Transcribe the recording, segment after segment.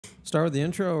Start with the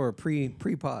intro or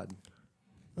pre-pod?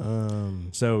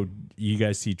 So you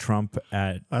guys see Trump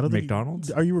at McDonald's?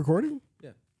 Are you recording?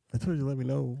 Yeah. I told you to let me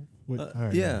know. All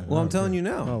right, yeah. Well, I'm telling you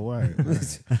now. Oh, all right.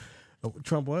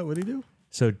 Trump what? What did he do?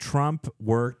 So Trump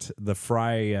worked the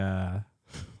fries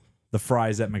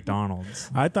at McDonald's.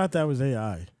 I thought that was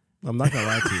AI. I'm not going to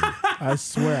lie to you. I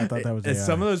swear I thought that was AI.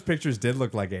 Some of those pictures did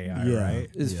look like AI, right?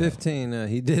 It's 15.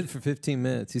 He did for 15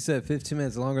 minutes. He said 15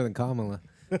 minutes longer than Kamala.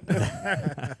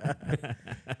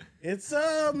 It's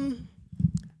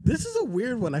this is a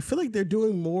weird one. I feel like they're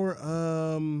doing more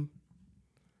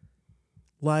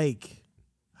like,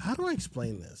 how do I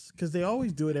explain this? Because they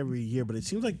always do it every year, but it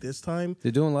seems like this time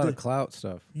they're doing a lot of clout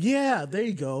stuff. Yeah, there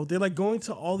you go. They're like going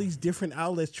to all these different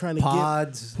outlets trying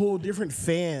to pull different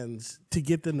fans to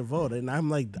get them to vote. And I'm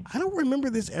like, I don't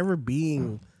remember this ever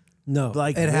being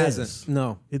like it this. hasn't.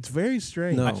 No, it's very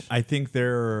strange. No. I think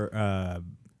they're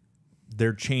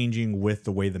changing with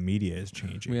the way the media is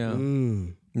changing. Yeah.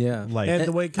 Yeah, like and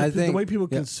the way people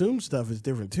consume stuff is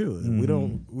different too. We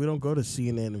don't go to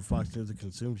CNN and Fox News to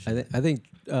consume shit. I think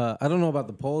I don't know about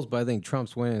the polls, but I think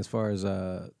Trump's winning as far as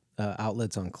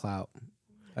outlets on clout.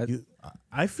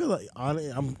 I feel like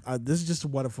this is just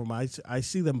one from I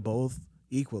see them both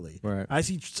equally. Right. I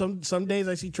see some days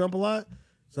I see Trump a lot,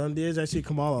 some days I see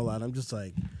Kamala a lot. I'm just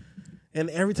like, and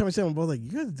every time I see them both, like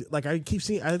you guys, like I keep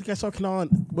seeing. I think I saw Kamala.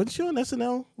 Was she on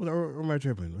SNL or am I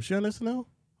tripping? Was she on SNL?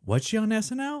 Was she on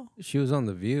SNL? She was on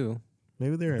The View.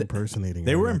 Maybe they were impersonating.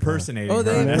 They were impersonating. Oh,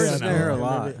 they impersonated her a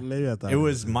lot. Maybe I thought it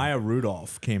was Maya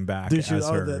Rudolph came back as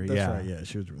her. That's right. Yeah,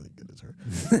 she was really good as her.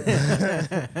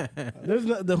 There's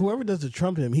whoever does the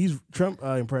Trump impersonation. He's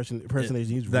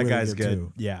that really guy's good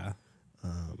too. Yeah.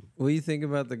 What do you think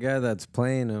about the guy that's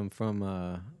playing him from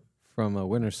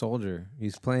Winter Soldier?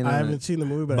 He's playing. I haven't seen the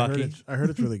movie, but Bucky. I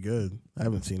heard it's really good. I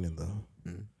haven't seen it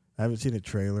though. I haven't seen a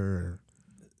trailer.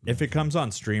 If it comes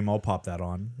on stream, I'll pop that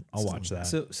on. I'll watch that.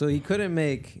 So he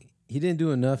didn't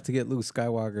do enough to get Luke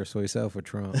Skywalker, so he settled for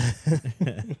Trump.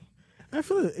 I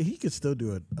feel like he could still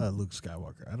do a Luke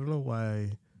Skywalker. I don't know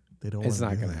why they don't. It's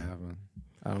not going to happen.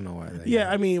 I don't know why.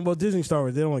 I mean, well, Disney Star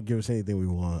Wars, they don't want to give us anything we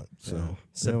want. So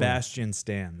Sebastian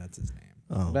Stan, that's his name.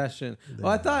 Oh. Sebastian. Oh,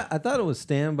 I thought it was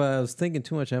Stan, but I was thinking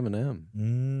too much Eminem.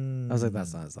 I was like,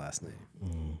 that's not his last name.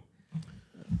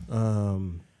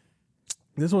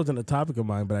 This wasn't a topic of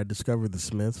mine, but I discovered the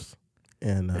Smiths,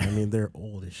 and I mean they're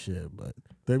old as shit, but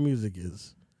their music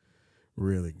is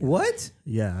really good. What?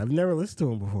 Yeah, I've never listened to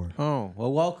them before. Oh,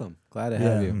 well, welcome. Glad to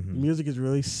have you. Music is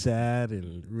really sad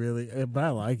and really, but I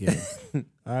like it.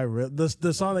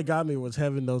 The song that got me was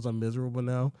 "Heaven Knows I'm Miserable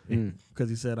Now," because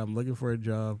he said I'm looking for a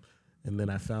job, and then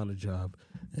I found a job,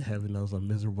 and heaven knows I'm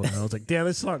miserable now. I was like, damn,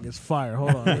 this song is fire.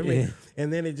 Hold on,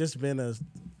 and then it just been a.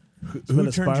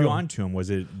 Who turned you on to him?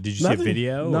 Was it? Did you see a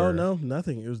video? No,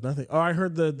 nothing. It was nothing. Oh, I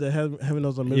heard the Heaven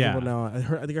Knows I'm Miserable Now. I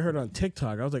think I heard it on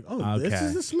TikTok. I was like, oh, this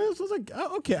is the Smiths. I was like,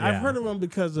 oh, okay. Yeah. I've heard of them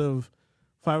because of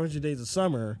 500 Days of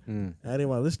Summer. I didn't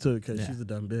want to listen to it because she's a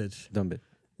dumb bitch. So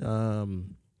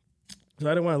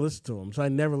I didn't want to listen to them. So I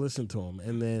never listened to them.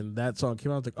 And then that song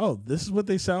came out. I was like, oh, this is what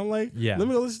they sound like? Yeah. Let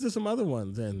me go listen to some other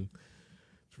ones. And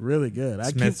it's really good.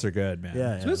 Smiths are good, man.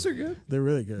 Yeah. Smiths are good. They're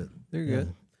really good. They're good.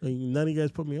 Yeah. Like, none of you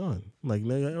guys put me on. Like,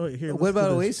 no, here. What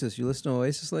about Oasis? You listen to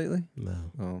Oasis lately? No.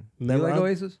 Oh, Never. You like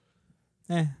Oasis?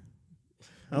 I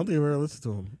don't think I've ever listened to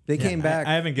them. They came back.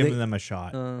 I haven't given them a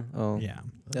shot.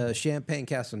 Yeah. Champagne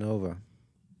Casanova.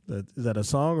 Is that a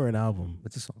song or an album?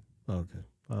 It's a song. Oh, okay.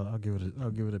 I'll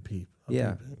give it a peep.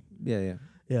 Yeah.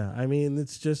 I mean,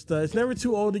 it's just it's never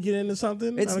too old to get into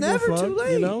something. It's never too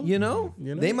late. You know?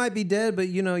 You know? They might be dead, but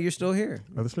you're still here.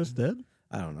 Are the Smiths dead?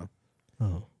 I don't know.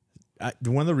 Oh.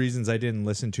 One of the reasons I didn't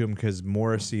listen to him because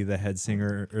Morrissey, the head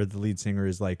singer or the lead singer,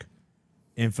 is like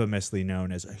infamously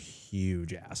known as a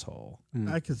huge asshole.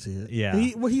 I can see it. Yeah.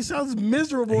 He sounds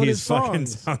miserable in his songs. Fucking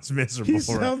sounds miserable. He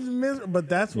sounds miserable, but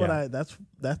that's what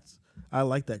I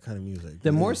like that kind of music.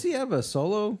 Did Morrissey have a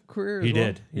solo career? He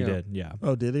did. He did. Yeah.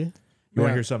 Oh, did he? You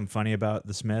want to hear something funny about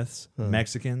the Smiths?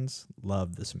 Mexicans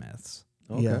love the Smiths.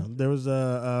 Okay. Yeah, there was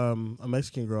a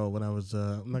Mexican girl when I was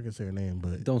I'm not gonna say her name,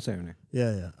 but Don't say her name.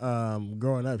 Yeah.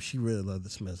 Growing up, she really loved the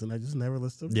Smiths, and I just never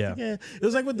listened to them. Yeah. It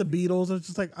was like with the Beatles. I was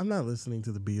just like, I'm not listening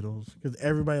to the Beatles because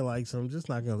everybody likes them. I'm just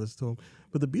not gonna listen to them.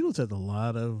 But the Beatles have a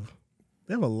lot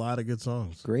of good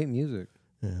songs. Great music.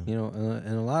 Yeah. You know,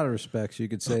 in a lot of respects, you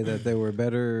could say that they were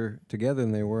better together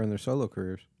than they were in their solo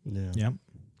careers. Yeah. Yep.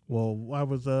 Well, why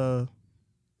was the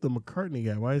McCartney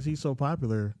guy? Why is he so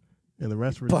popular? And the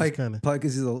rest were just kind of... Probably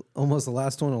because he's almost the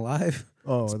last one alive.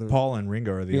 Oh, Paul and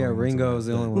Ringo are the only ones. Yeah, Ringo's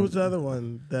the only one. Who's the other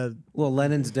one? Well,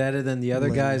 Lennon's dead, and then the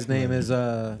other guy's name is...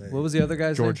 what was the other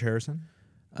guy's name? George Harrison?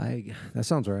 That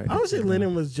sounds right. I would say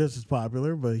Lennon was just as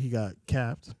popular, but he got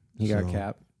capped. He got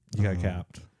capped. You got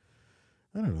capped.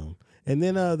 I don't know. And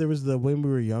then there was the When We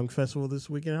Were Young festival this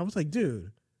weekend. I was like,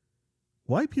 dude,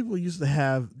 white people used to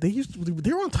have. They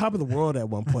were on top of the world at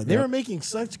one point. They were making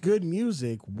such good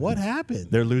music. What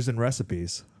happened? They're losing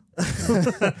recipes.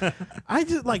 I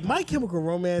just like My Chemical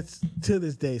Romance to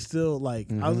this day. Still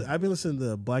like I've been listening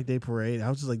to Black Day Parade. I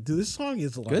was just like, dude, this song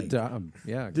is like Good job.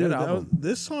 Yeah, dude, good album.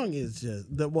 this song is just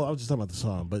well, I was just talking about the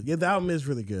song, but yeah, the album is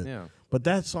really good. Yeah. But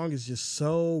that song is just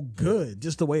so good.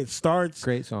 Just the way it starts,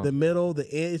 Great song. the middle, the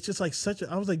end. It's just like such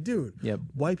a. I was like, dude, Yep.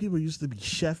 white people used to be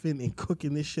chefing and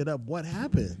cooking this shit up. What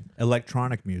happened?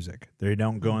 Electronic music. They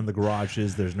don't go in the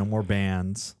garages. There's no more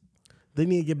bands. They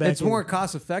need to get back. It's more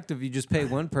cost effective. You just pay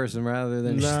one person rather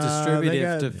than just distribute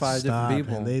it to 5 different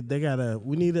people. Man. They gotta.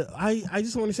 We need to. I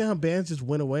just don't understand how bands just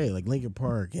went away, like Linkin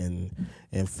Park and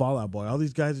Fall Out Boy. All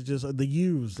these guys are just the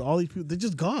used. All these people, they're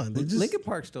just gone. They just, Linkin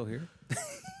Park's still here.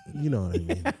 You know what I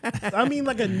mean? I mean,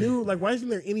 like a new. Like, why isn't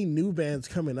there any new bands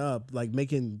coming up like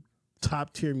making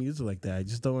top tier music like that? I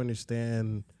just don't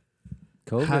understand.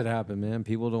 COVID happened, man.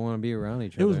 People don't want to be around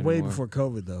each other. It was way anymore. before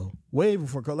COVID, though. Way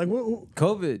before COVID. Like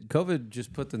COVID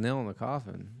just put the nail in the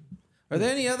coffin. Are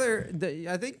there any other?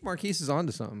 I think Marquise is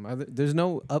onto something. There's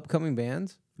no upcoming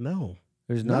bands. No,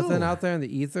 There's nothing out there in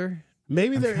the ether.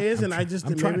 maybe there is, and I just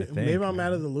I'm trying to think, maybe I'm man.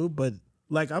 out of the loop. But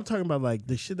like, I'm talking about like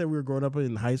the shit that we were growing up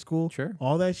in high school. Sure.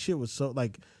 All that shit was so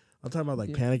like. I'm talking about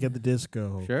like Panic at the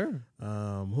Disco. Sure.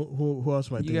 Who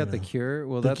else am I You thinking got The of? Cure.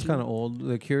 Well, The that's Cure. kind of old.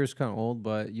 The Cure's kind of old,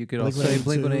 but you could Blink also say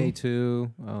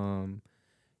 182. Blink-182.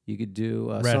 You could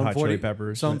do Red Sum Hot 40, Chili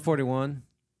Peppers. Sum 41.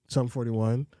 Sum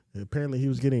 41. Apparently, he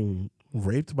was getting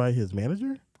raped by his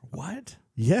manager. What?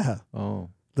 Yeah, Oh.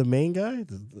 the main guy.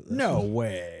 No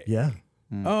way. Yeah,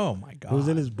 Oh my god. it was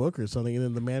in his book or something, and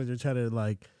then the manager tried to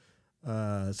like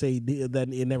say that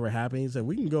it never happened. He said,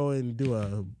 "We can go and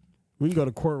we can go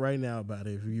to court right now about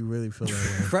it if you really feel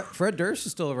that way." Fred Durst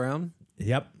is still around.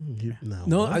 Yep. No,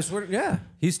 No, what? I swear. Yeah.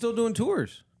 He's still doing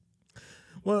tours.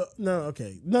 Well, no,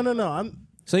 okay, no. I'm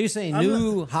So you're saying I'm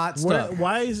new hot stuff.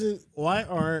 why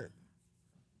aren't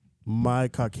my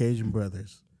Caucasian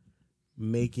brothers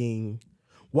making?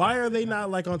 Why are they not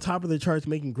like on top of the charts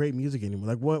making great music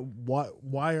anymore? Like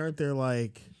why aren't there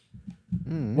like?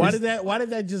 Why did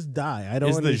that just die? I don't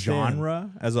Is the understand.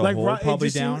 genre as a Like whole rock, probably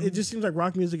it just down? Seems, it just seems like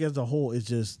rock music as a whole is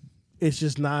just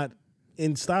not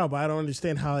in style. But I don't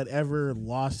understand how it ever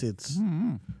lost its.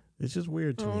 It's just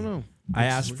weird to me. I don't know. I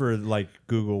asked for like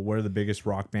Google, what are the biggest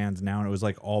rock bands now, and it was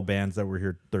like all bands that were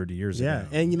here 30 years Yeah, ago.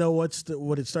 and you know what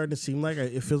it's starting to seem like?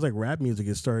 It feels like rap music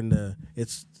is starting to.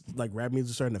 It's like rap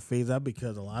music is starting to phase out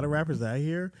because a lot of rappers that I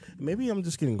hear, maybe I'm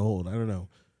just getting old. I don't know,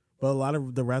 but a lot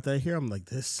of the rap that I hear, I'm like,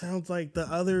 this sounds like the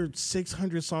other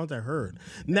 600 songs I heard.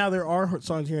 Now there are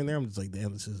songs here and there. I'm just like,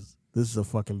 damn, this is a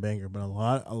fucking banger. But a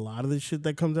lot of the shit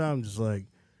that comes out, I'm just like,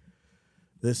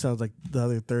 this sounds like the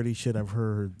other 30 shit I've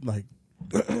heard like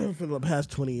for the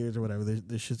past 20 years or whatever.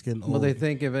 This shit's getting old. Well, they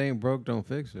think if it ain't broke, don't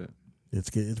fix it.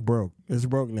 It's broke. It's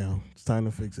broke now. It's time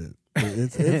to fix it.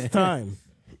 It's time.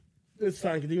 It's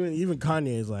time. Cause even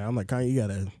Kanye is like, I'm like, Kanye, you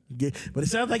gotta get. But it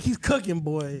sounds like he's cooking,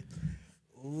 boy.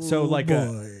 So Ooh, like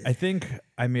boy. I think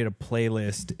I made a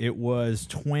playlist. It was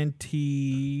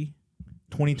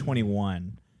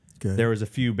 2021. Good. There was a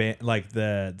few like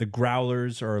the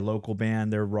Growlers are a local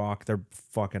band. They're rock. They're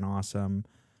fucking awesome.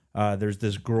 There's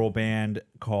this girl band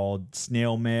called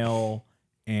Snail Mail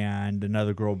and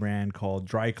another girl band called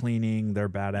Dry Cleaning. They're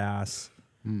badass.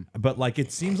 But like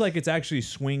it seems like it's actually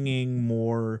swinging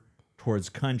more towards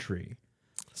country.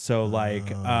 So like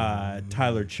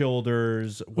Tyler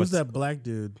Childers. Who's that black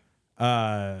dude?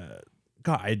 God,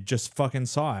 I just fucking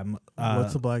saw him.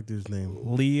 What's the black dude's name?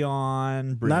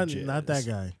 Leon Bridges. Not that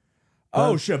guy.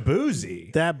 Oh,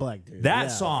 Shabuzi. That black dude. That Yeah.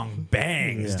 song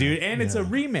bangs, Yeah. dude. And it's a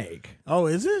remake. Oh,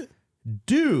 is it?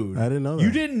 Dude. I didn't know that.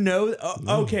 You didn't know?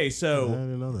 Okay, I so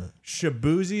didn't know that.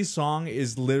 Shabuzi's song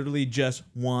is literally just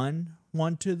 1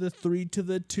 to the 3 to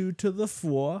the 2 to the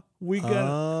 4. We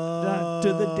got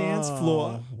to the dance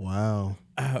floor. Wow.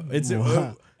 It's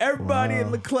Wow. everybody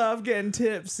in the club getting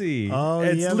tipsy. Oh,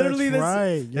 it's yeah, literally that's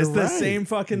right. It's You're the right. same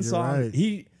fucking You're song. right.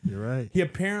 You're right. He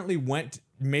apparently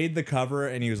made the cover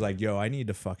and he was like, "Yo, I need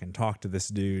to fucking talk to this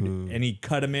dude," and he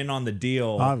cut him in on the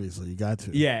deal. Obviously, you got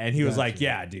to. Yeah, and he was Got like, to.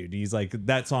 "Yeah, dude." He's like,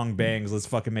 "That song bangs. Let's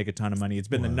fucking make a ton of money." It's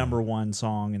been the #1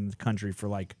 song in the country for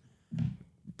like a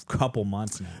couple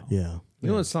months now. Yeah. You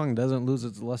know what song doesn't lose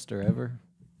its luster ever?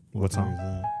 What song?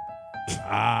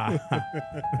 Ah,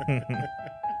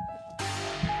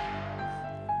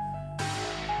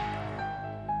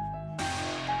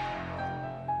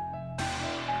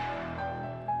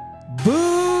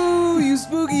 Boo!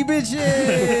 spooky bitches?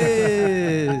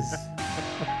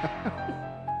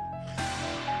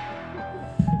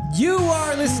 You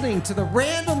are listening to the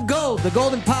Random Gold, the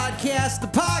Golden Podcast, the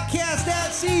podcast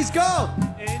that sees gold.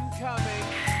 Incoming.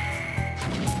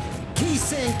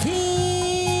 Keith and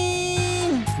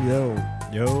King.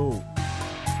 Yo.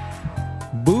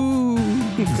 Boo.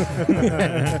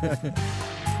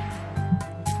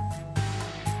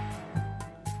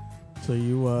 So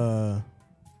you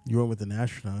went with an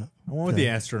astronaut. I went with the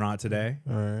astronaut today.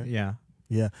 All right. Yeah.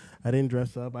 Yeah, I didn't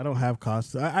dress up. I don't have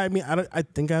costume. I mean, I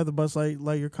think I have the Buzz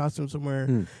Lightyear costume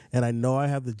somewhere, and I know I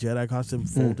have the Jedi costume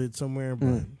folded somewhere,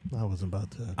 but I wasn't about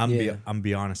to. I'm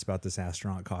be honest about this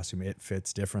astronaut costume. It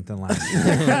fits different than last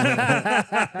year.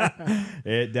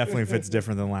 It definitely fits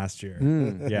different than last year.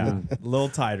 Yeah, a little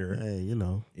tighter. Hey, you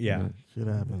know. Yeah, Shit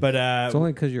happens. but It's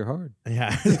only because you're hard.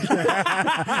 yeah.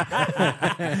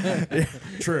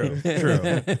 True.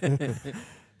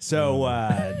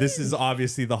 So this is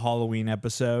obviously the Halloween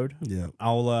episode. Yeah.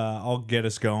 I'll get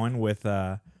us going with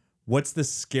what's the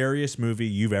scariest movie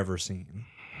you've ever seen?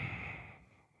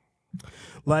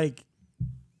 Like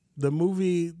the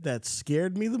movie that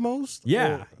scared me the most.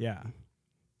 Yeah, Or- yeah.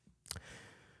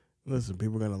 Listen,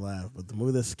 people are gonna laugh, but the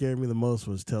movie that scared me the most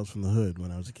was Tales from the Hood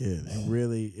when I was a kid. It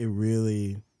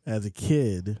really, as a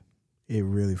kid, it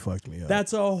really fucked me up.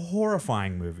 That's a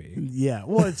horrifying movie. Yeah,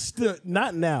 well, it's still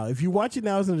not now. If you watch it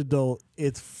now as an adult,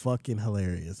 it's fucking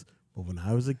hilarious. But when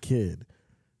I was a kid,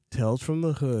 Tales from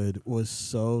the Hood was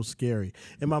so scary,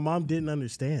 and my mom didn't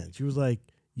understand. She was like,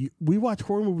 "We watch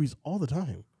horror movies all the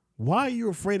time. Why are you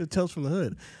afraid of Tales from the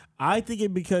Hood?" I think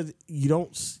it because you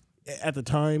don't at the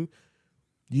time.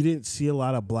 You didn't see a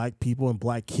lot of black people and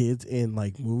black kids in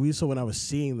like movies. So when I was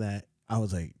seeing that, I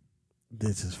was like,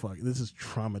 this is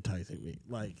traumatizing me.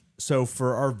 Like, So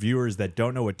for our viewers that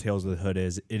don't know what Tales of the Hood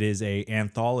is, it is a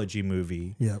anthology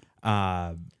movie. Yep.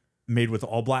 Made with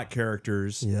all black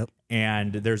characters. Yep.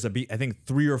 And there's I think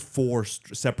 3 or 4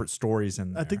 separate stories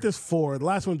in there. I think there's 4. The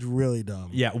last one's really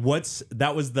dumb. Yeah,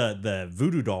 that was the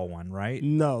voodoo doll one, right?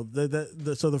 No,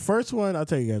 so the first one, I'll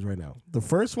tell you guys right now. The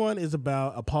first one is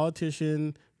about a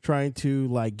politician trying to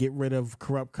like get rid of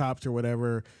corrupt cops or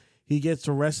whatever. He gets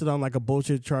arrested on like a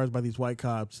bullshit charge by these white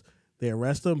cops. They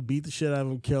arrest him, beat the shit out of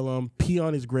him, kill him, pee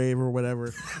on his grave or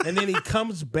whatever. And then he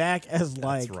comes back as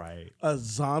like That's right. a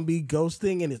zombie ghost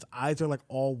thing, and his eyes are like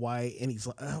all white, and he's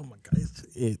like, oh my God,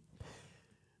 it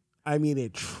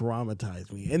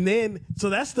traumatized me. And then,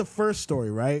 so that's the first story,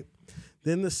 right?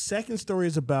 Then the second story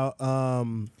is about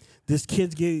the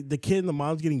kid and the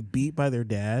mom's getting beat by their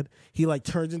dad. He like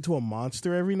turns into a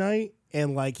monster every night,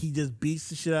 and like he just beats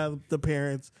the shit out of the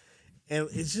parents. And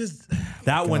it's just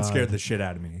That one scared the shit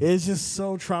out of me. it's just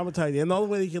so traumatizing. And the only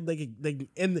way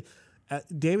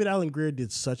David Allen Greer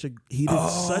did such a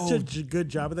good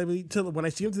job of that movie. When I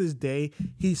see him to this day,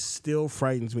 he still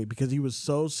frightens me because he was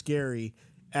so scary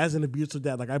as an abusive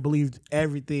dad. Like I believed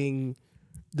everything.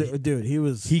 Dude,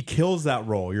 He kills that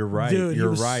role. You're right. Dude,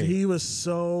 You're right. He was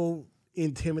so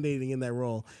intimidating in that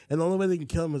role. And the only way they can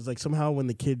kill him is like somehow when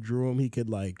the kid drew him, he could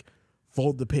like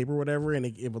fold the paper or whatever, and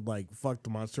it would like fuck the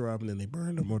monster up, and then they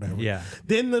burned him or whatever. Yeah.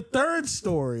 Then the third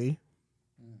story,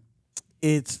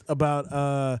 it's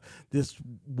about this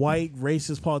white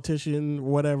racist politician,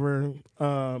 whatever.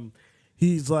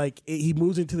 He's like he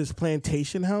moves into this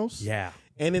plantation house. Yeah.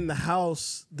 And in the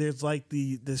house, there's like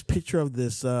this picture of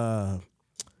this. It's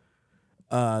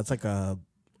like a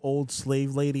old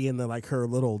slave lady and then like her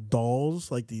little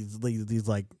dolls, like these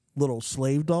like little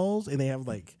slave dolls, and they have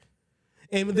like.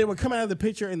 And they would come out of the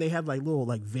picture, and they had like little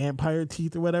like vampire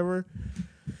teeth or whatever.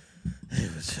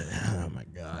 It was, oh my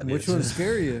God! Which one's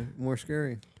more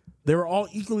scary? They were all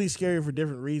equally scary for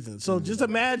different reasons. So just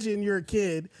imagine you're a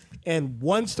kid, and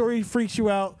one story freaks you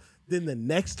out, then the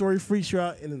next story freaks you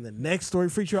out, and then the next story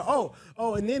freaks you out.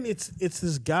 Oh, and then it's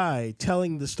this guy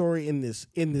telling the story in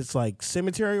this like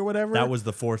cemetery or whatever. That was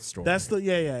the 4th story. That's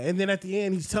yeah. And then at the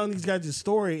end, he's telling these guys his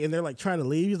story, and they're like trying to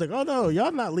leave. He's like, "Oh no,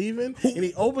 y'all not leaving!" And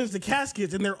he opens the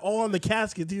caskets, and they're all in the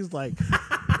caskets. He's like,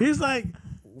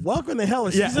 "Welcome to hell."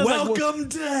 yeah. Welcome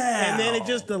to hell. And then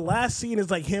the last scene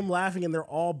is like him laughing, and they're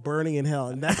all burning in hell,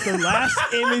 and that's the last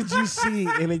image you see.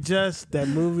 And that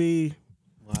movie,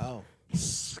 Wow,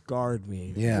 scarred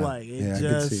me. yeah, like it I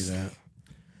just could see that.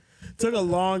 took a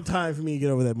long time for me to get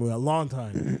over that movie. A long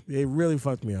time. It really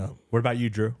fucked me up. What about you,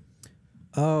 Drew?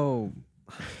 Oh,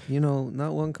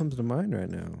 not one comes to mind right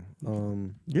now.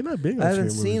 You're not big on I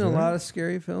haven't scary seen movies, a right? lot of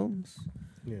scary films.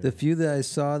 Yeah. The few that I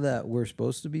saw that were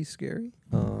supposed to be scary,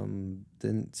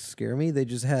 didn't scare me. They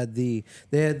just had the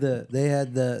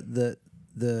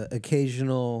the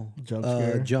occasional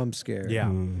jump scare. Yeah.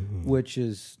 Which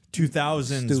is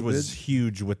 2000s was stupid.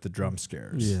 huge with the jump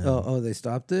scares. Yeah. Oh, they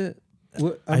stopped it.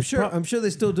 I'm sure they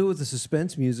still do it with the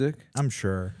suspense music. I'm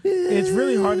sure. It's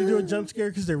really hard to do a jump scare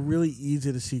because they're really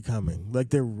easy to see coming. Like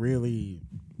they're really,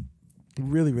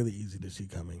 really, really easy to see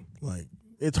coming. Like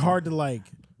it's hard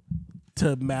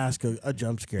to mask a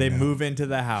jump scare. They now. move into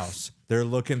the house. They're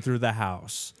looking through the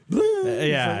house. It's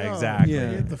Yeah, like, oh, exactly.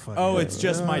 Yeah. Get the fuck Oh, out it's of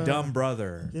just here. my dumb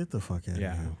brother. Get the fuck out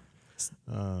Yeah. of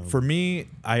here. For me,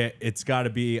 it's got to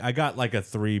be. I got like a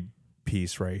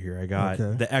 3-piece right here. I got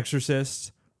Okay. The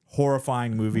Exorcist,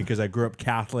 horrifying movie because I grew up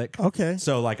Catholic. Okay.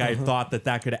 So like I thought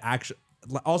that could actually.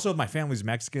 Also, my family's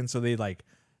Mexican, so they like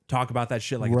talk about that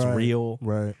shit like it's Right, real.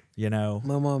 Right. You know.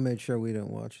 My mom made sure we didn't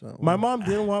watch that one. My mom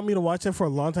didn't want me to watch it for a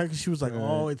long time because she was like,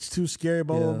 "Oh, it's too scary."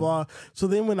 Blah blah Yeah. blah. So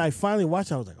then when I finally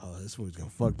watched it, I was like, "Oh, this movie's gonna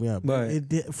fuck me up." Right. It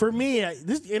did, for me, and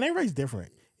everybody's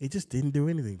different. It just didn't do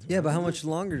anything. To me. Yeah, but how much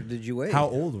longer did you wait? How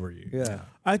old were you? Yeah.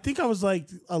 I think I was like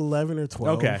 11 or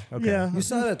 12. Okay, okay. Yeah, You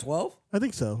saw it at 12? I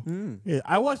think so. Yeah,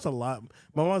 I watched a lot.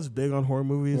 My mom's big on horror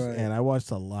movies, Right. and I watched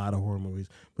a lot of horror movies.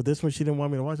 But this one, she didn't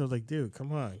want me to watch. I was like, "Dude,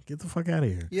 come on, get the fuck out of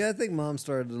here." Yeah, I think mom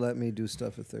started to let me do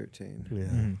stuff at 13. Yeah. I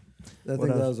think What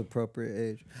that else? was appropriate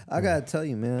age. I gotta tell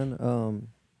you, man.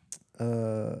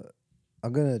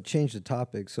 I'm gonna change the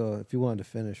topic. So if you wanted to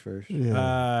finish first,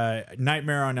 Yeah.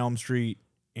 Nightmare on Elm Street,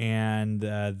 and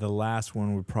the last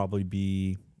one would probably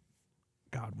be.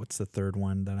 God, what's the third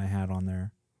one that I had on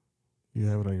there? You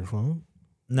have it on your phone?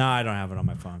 No, I don't have it on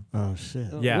my phone. Oh shit.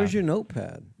 Yeah. Where's your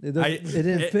notepad? It I-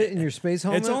 didn't it- fit in your space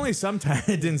helmet. It's only sometimes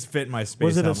it didn't fit in my space.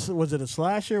 Was it helmet. was it a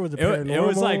slasher? Was it It, paranormal? it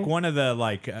was like one of the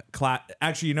like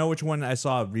actually, you know which one I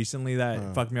saw recently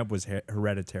that fucked me up was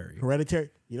Hereditary. Hereditary.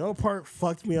 You know what part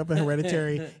fucked me up in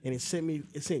Hereditary, and it sent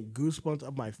goosebumps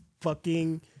up my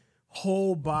fucking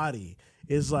whole body.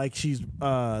 Is like she's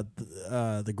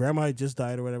the grandma had just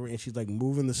died or whatever, and she's like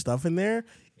moving the stuff in there,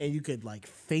 and you could like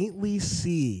faintly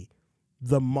see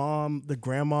the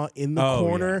grandma in the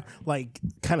corner, like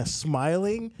kind of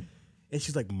smiling, and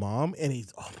she's like, "Mom," and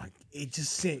it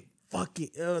just sent fucking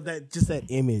that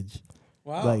image.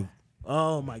 Wow. Like,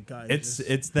 oh my god, It's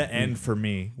the end for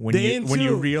me when The you end when you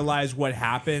too. realize what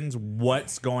happens,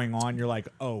 what's going on. You're like,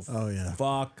 oh yeah.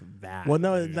 fuck that. Well,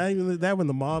 no, not even that. When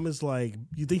the mom is like,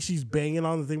 you think she's banging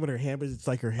on the thing with her hand, but it's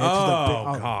like her head. she's Oh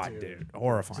like, god, dude,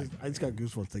 horrifying. I just got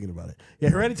goosebumps thinking about it. Yeah,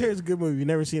 Hereditary is a good movie. You've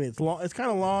never seen it. It's long. It's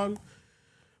kind of long,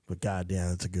 but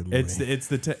goddamn, it's a good movie. It's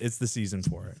the season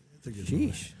for it. It's a good movie.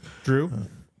 Sheesh. Drew,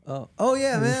 Oh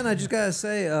yeah, man. I just gotta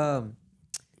say,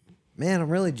 man, I'm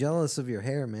really jealous of your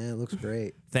hair, man. It looks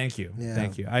great. thank you, Yeah.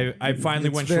 thank you. I finally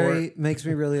It's went very, short. Makes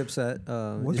me really upset.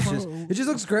 It just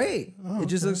looks great. It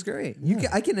just looks great.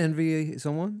 I can envy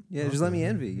someone. Yeah, just let me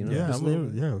envy. You know. Yeah, Just I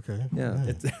mean, yeah, okay.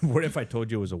 Yeah. What if I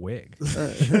told you it was a wig?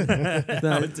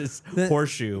 then, It's just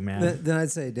horseshoe, man. then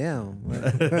I'd say, damn.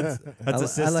 That's a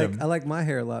system. I like my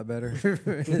hair a lot better.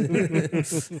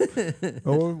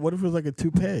 Or what if it was like a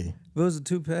toupee? If it was a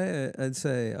toupee, I'd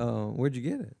say, where'd you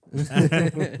get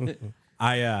it?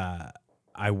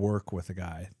 I work with a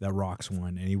guy that rocks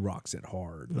one, and he rocks it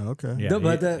hard. Oh, okay. Yeah, No,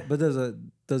 but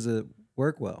does it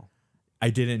work well? I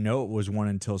didn't know it was one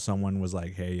until someone was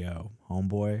like, "Hey, yo,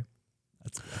 homeboy,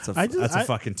 that's a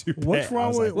fucking toupee." What's wrong I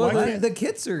was with- like, why Well, can't-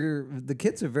 the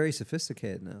kits are very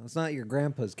sophisticated now. It's not your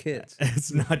grandpa's kits.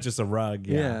 It's not just a rug.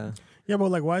 Yeah. Yeah, but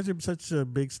like, why is there such a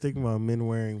big stigma on men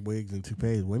wearing wigs and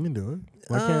toupees? Women do it.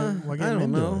 Why can't I don't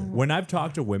men know. do it? When I've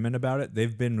talked to women about it,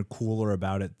 they've been cooler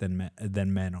about it than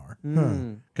men are,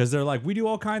 Hmm. because they're like, we do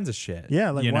all kinds of shit.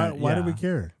 Yeah, like You know? why do we Yeah.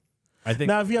 care? I think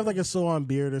Now, if you have like a sew-on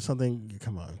beard or something,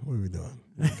 come on, what are we doing?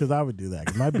 Because I would do that.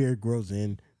 'Cause my beard grows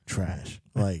in trash.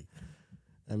 Like,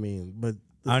 I mean, but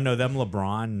I don't know them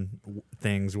LeBron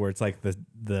things where it's like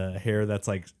the hair that's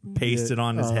like pasted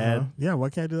on his head. Yeah, why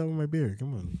can't I do that with my beard?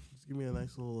 Come on, just give me a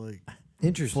nice little like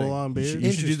Interesting. full-on You beard. should do the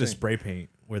Interesting. spray paint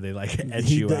where they like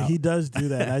etch you out. He does do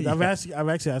that. I've actually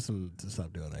asked him to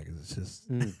stop doing that because it's just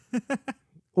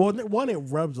well, one, it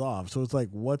rubs off, so it's like,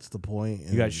 what's the point?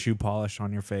 You got And- shoe polish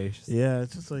on your face. yeah,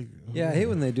 it's just like Yeah, I hate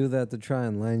when they do that to try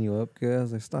and line you up. Cause I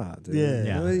was like, stop, dude.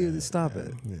 Yeah. Yeah. Stop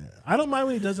it. Yeah, I don't mind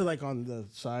when he does it like on the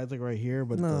sides, like right here,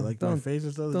 but No, like my don't- face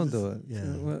and stuff. Don't it's do just-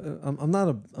 it. Yeah.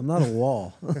 I'm not a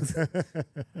wall.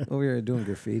 Over here doing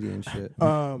graffiti and shit.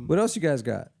 Um, What else you guys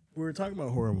got? we were talking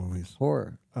about horror movies.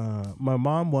 Horror. My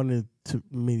mom wanted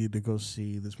me to go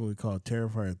see this movie called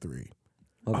Terrifier 3.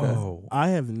 Okay. Oh, I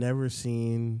have never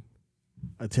seen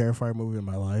a Terrifier movie in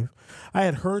my life. I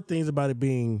had heard things about it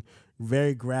being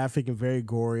very graphic and very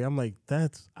gory. I'm like, I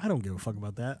don't give a fuck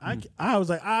about that. I was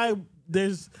like,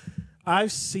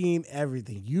 I've seen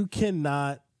everything. You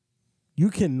cannot You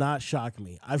cannot shock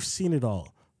me. I've seen it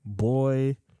all.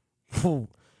 Boy,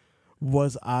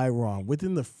 was I wrong.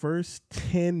 Within the first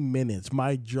 10 minutes,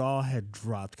 my jaw had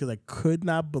dropped because I could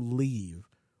not believe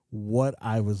what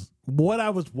I was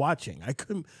watching.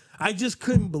 I just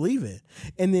couldn't believe it.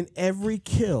 And then every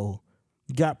kill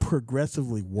got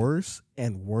progressively worse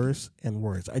and worse and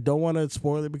worse. I don't want to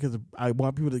spoil it because I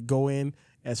want people to go in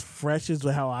as fresh as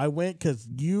how I went, because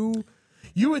you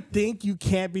would think you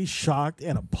can't be shocked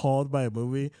and appalled by a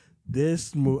movie.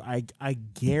 This movie, I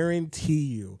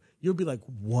guarantee you'll be like,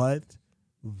 what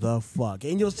the fuck?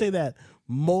 And you'll say that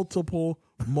multiple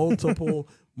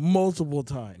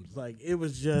times. Like, it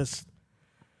was just...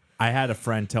 I had a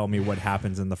friend tell me what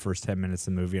happens in the first 10 minutes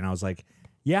of the movie, and I was like,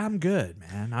 yeah, I'm good,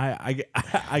 man.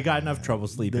 I got enough trouble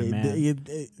sleeping, man.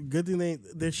 Good thing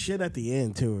there's shit at the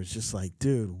end, too. It's just like,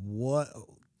 dude, what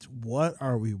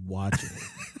are we watching?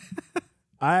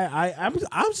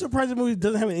 I'm surprised the movie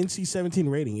doesn't have an NC-17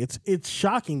 rating. It's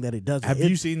shocking that it doesn't. Have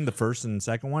you seen the first and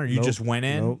second one, or you just went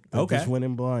in? Nope. Okay. I just went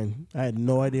in blind. I had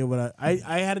no idea what I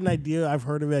had an idea. I've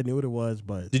heard of it. I knew what it was,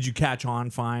 but did you catch on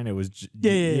fine? It was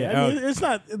yeah. I mean, it's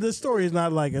not, the story is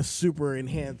not like a super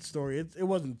enhanced story. It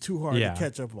wasn't too hard to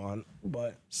catch up on.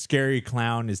 But scary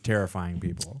clown is terrifying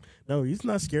people. No, he's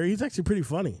not scary. He's actually pretty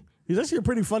funny. He's actually a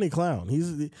pretty funny clown.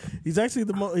 He's actually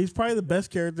he's probably the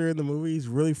best character in the movie. He's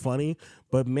really funny,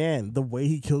 but man, the way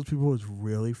he kills people is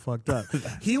really fucked up.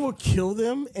 He will kill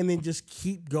them and then just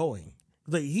keep going.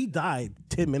 Like, he died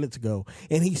 10 minutes ago,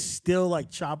 and he's still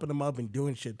like chopping them up and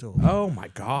doing shit to them. Oh my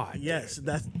god! Yes,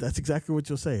 that's exactly what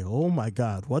you'll say. Oh my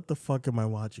god, what the fuck am I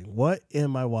watching? What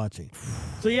am I watching?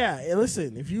 So yeah, and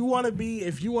listen, if you want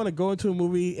to go into a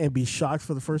movie and be shocked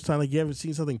for the first time, like you haven't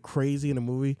seen something crazy in a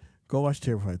movie, go watch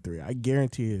Terrifier 3. I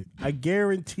guarantee it. I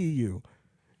guarantee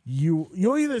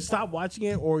you'll either stop watching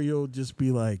it or you'll just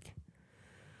be like.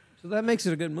 So that makes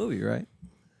it a good movie, right?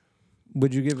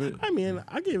 Would you give it? I mean,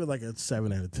 I gave it like a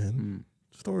 7 out of 10.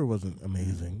 The story wasn't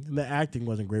amazing, and the acting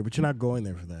wasn't great, but you're not going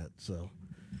there for that. So,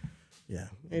 yeah.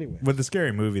 Anyway, with the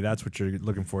scary movie, that's what you're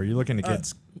looking for. You're looking to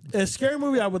get a scary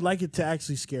movie. I would like it to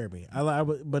actually scare me.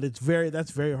 But that's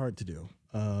very hard to do.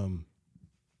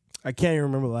 I can't even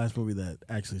remember the last movie that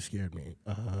actually scared me.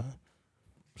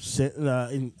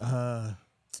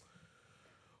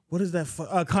 What is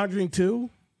that? Conjuring 2?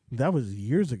 That was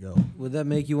years ago. Would that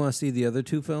make you want to see the other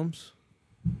two films?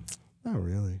 Not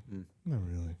really. Not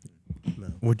really. No.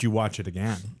 Would you watch it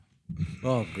again?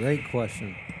 Oh, great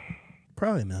question.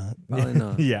 Probably not. Probably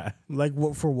not. Yeah. Like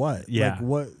what? For what? Yeah. Like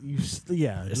what?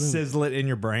 Sizzle it in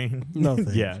your brain. No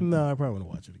thanks. Yeah. No, I probably want to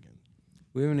watch it again.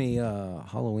 We have any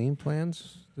Halloween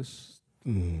plans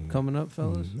coming up,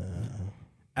 fellas? No.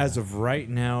 As of right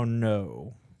now,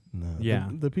 no. No. Yeah.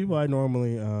 The people I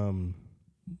normally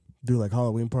do like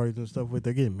Halloween parties and stuff with,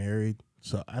 they're getting married,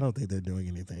 so I don't think they're doing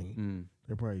anything.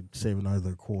 They're probably saving all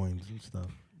their coins and stuff.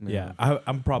 Yeah,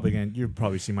 I'm probably gonna. You'll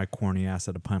probably see my corny ass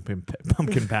at a pumpkin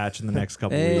patch in the next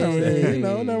couple Hey. weeks.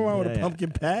 No, nothing wrong with a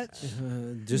pumpkin patch.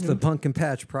 Just the pumpkin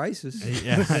patch prices.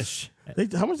 Yeah.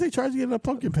 How much they charge to get in a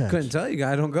pumpkin patch? Couldn't tell you.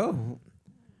 I don't go.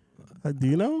 Do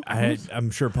you know? I'm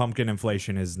sure pumpkin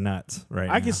inflation is nuts right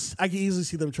now. I can easily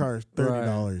see them charge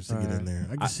 $30 to get in there.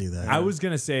 I can see that. I was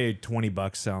gonna say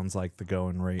 $20 sounds like the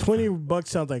going rate. $20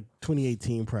 sounds like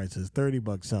 2018 prices.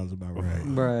 $30 sounds about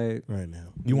right. Right now.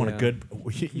 You want a good?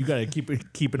 You gotta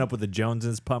keeping up with the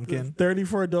Joneses pumpkin. 30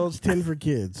 for adults, 10 for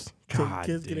kids. God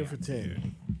Kids get damn, in for 10.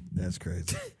 dude. That's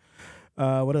crazy.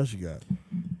 What else you got?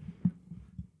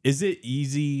 Is it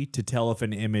easy to tell if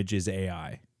an image is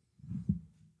AI?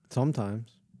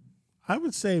 Sometimes. I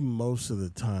would say most of the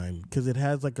time, because it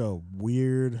has like a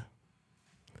weird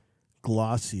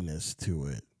glossiness to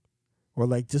it. Or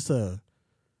like just you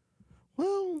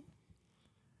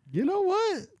know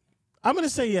what? I'm going to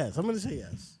say yes.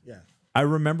 Yeah. I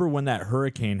remember when that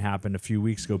hurricane happened a few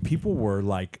weeks ago, people were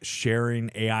like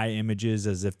sharing AI images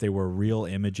as if they were real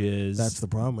images. That's the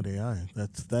problem with AI.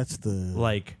 That's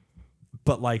the...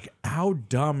 But how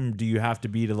dumb do you have to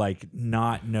be to like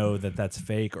not know that that's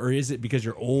fake, or is it because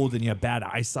you're old and you have bad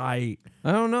eyesight?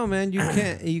 I don't know, man.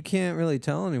 You can't really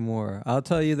tell anymore. I'll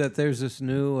tell you that there's this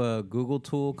new Google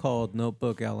tool called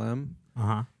Notebook LM,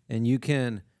 and you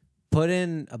can put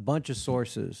in a bunch of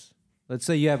sources. Let's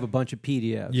say you have a bunch of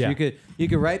PDFs. Yeah. You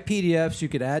could write PDFs. You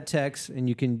could add text, and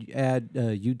you can add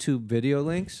YouTube video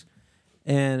links.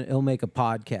 And it'll make a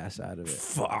podcast out of it.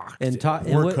 Fuck.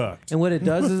 We're cooked. And what it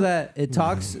does is that it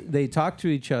talks. They talk to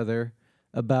each other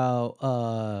about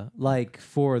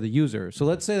for the user. So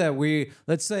let's say that we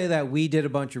did a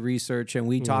bunch of research and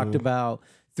we talked about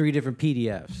 3 different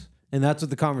PDFs, and that's what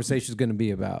the conversation is going to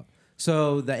be about.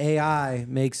 So the AI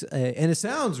makes and it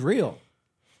sounds real.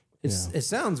 It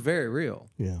sounds very real.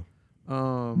 Yeah.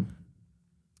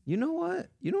 You know what?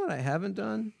 You know what I haven't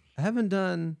done?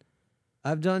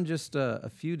 I've done just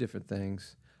a few different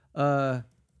things.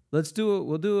 Let's do it.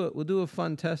 We'll do a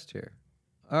fun test here.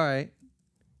 All right.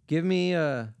 Give me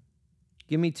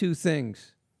two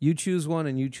things. You choose one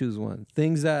and you choose one.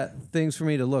 Things for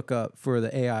me to look up for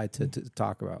the AI to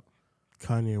talk about.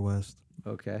 Kanye West.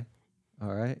 Okay.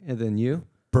 All right. And then you?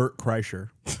 Bert Kreischer.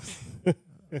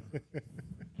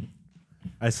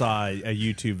 I saw a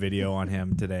YouTube video on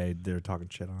him today. They're talking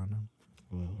shit on him.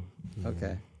 Well, yeah.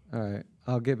 Okay. All right.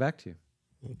 I'll get back to you.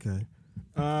 Okay.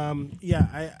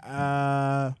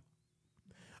 Yeah,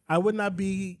 I would not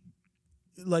be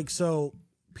like, so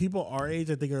people our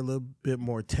age I think are a little bit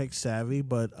more tech savvy,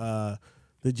 but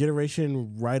the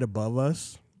generation right above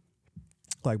us,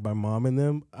 like my mom and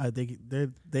them, I think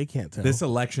they can't tell. This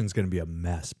election's going to be a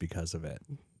mess because of it.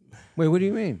 Wait, what do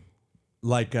you mean?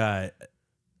 Like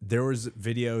there was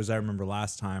videos I remember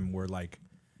last time where like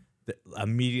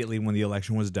immediately when the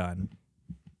election was done,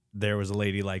 there was a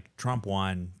lady like, Trump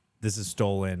won, this is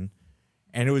stolen.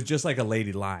 And it was just like a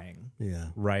lady lying. Yeah.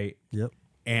 Right? Yep.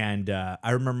 And I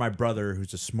remember my brother,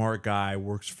 who's a smart guy,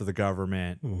 works for the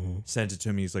government, sent it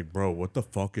to me. He's like, bro, what the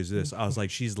fuck is this? I was like,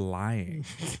 she's lying.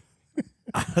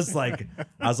 I was like,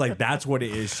 that's what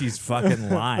it is. She's fucking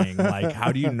lying. Like,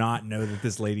 how do you not know that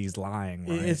this lady's lying?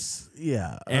 Right? It's,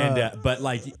 yeah. And, but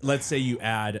like, let's say you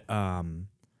add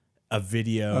a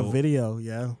video,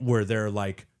 yeah, where they're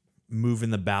like moving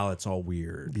the ballots all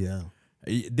weird. Yeah.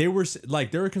 They were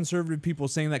like, there were conservative people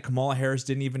saying that Kamala Harris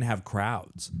didn't even have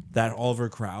crowds, that all of her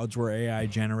crowds were AI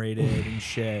generated and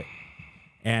shit.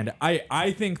 And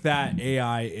I think that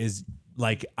AI is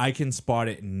like, I can spot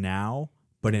it now,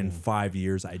 but in 5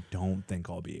 years, I don't think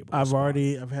I'll be able to.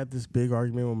 I've had this big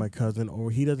argument with my cousin, or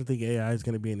he doesn't think AI is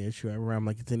going to be an issue. I'm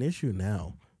like, it's an issue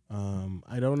now.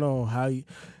 I don't know how you,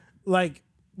 like,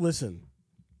 listen.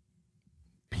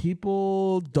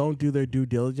 People don't do their due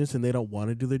diligence and they don't want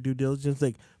to do their due diligence.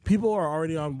 Like, people are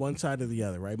already on one side or the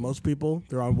other, right? Most people,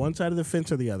 they're on one side of the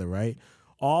fence or the other, right?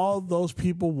 All those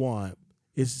people want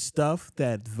is stuff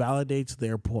that validates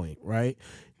their point, right?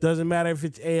 Doesn't matter if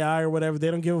it's AI or whatever. They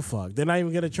don't give a fuck. They're not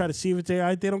even going to try to see if it's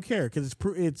AI. They don't care because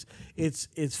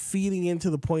it's feeding into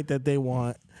the point that they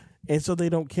want, and so they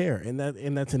don't care, and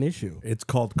that's an issue. It's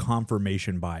called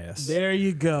confirmation bias. There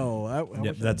you go.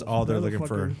 Yep, that's all they're looking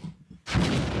for.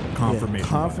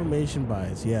 Confirmation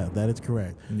bias. Yeah, that is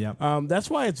correct. Yep. That's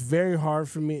why it's very hard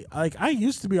for me. Like, I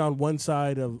used to be on one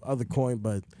side of the coin,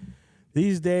 but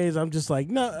these days I'm just like,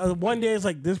 no. One day it's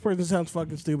like, this person sounds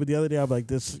fucking stupid. The other day I'm like,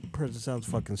 this person sounds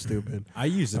fucking stupid. I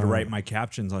use it to write my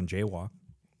captions on Jaywalk.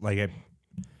 Like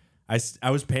I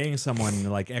was paying someone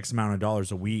like X amount of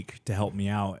dollars a week to help me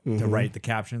out to write the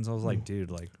captions. I was like,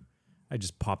 dude, like, I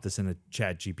just pop this into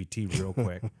Chat GPT real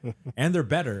quick. And they're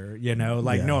better, you know,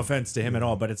 like, no offense to him at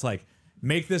all, but it's like,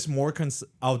 make this more,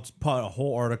 I'll put a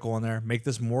whole article in there, make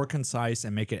this more concise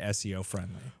and make it SEO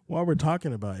friendly. While we're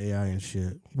talking about AI and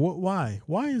shit, why?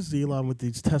 Why is Elon with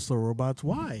these Tesla robots?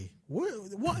 Why?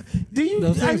 What? Do you?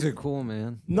 Those things are cool,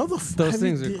 man. No, those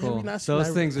things are cool. Those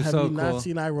things are so cool. Have you not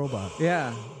seen iRobot?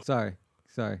 Yeah. Sorry.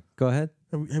 Go ahead.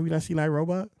 Have you not seen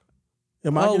iRobot?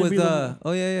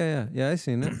 Yeah, I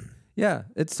seen it. Yeah,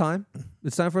 it's time.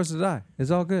 It's time for us to die.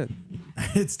 It's all good.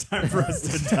 It's time for us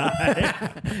to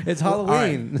die. It's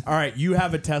Halloween. All right, you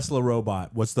have a Tesla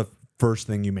robot. What's the first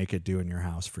thing you make it do in your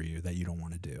house for you that you don't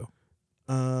want to do?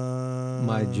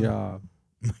 My job.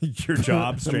 Your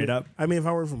job, straight up? I mean, if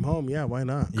I work from home, yeah, why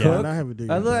not? Yeah. Why not have it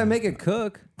do I make it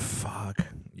cook. Fuck.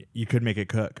 You could make it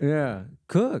cook. Yeah,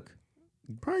 cook.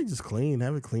 Probably just clean.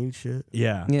 Have it clean shit.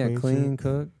 Yeah. Yeah, clean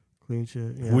cook. Clean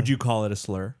shit. Yeah. Would you call it a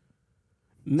slur?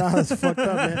 No, that's fucked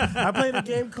up, man. I played a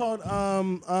game called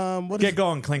Get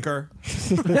going, Clinker.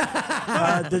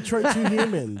 Detroit 2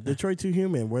 Human. Detroit 2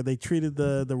 Human, where they treated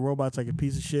the robots like a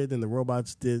piece of shit, and the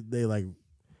robots they like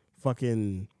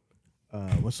fucking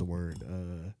what's the word?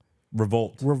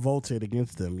 Revolted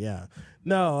against them. Yeah.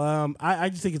 No, I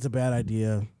just think it's a bad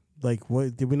idea. Like,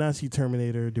 what did we not see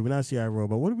Terminator? Did we not see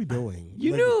iRobot? What are we doing?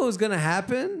 You knew it was gonna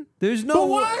happen. There's no. But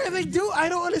why are they doing? I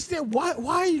don't understand. Why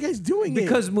are you guys doing it?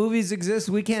 Because movies exist.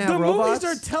 We can't have robots. The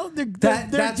movies are telling.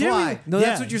 That's why. No,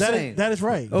 that's what you're saying. That is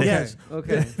right. Okay. Yes.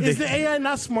 Okay. Is the AI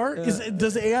not smart?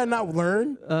 Does the AI not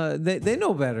learn? They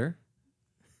know better.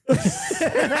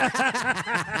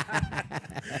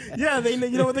 Yeah, you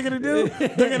know what they're gonna do?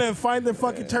 They're gonna find the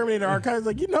fucking Terminator archives.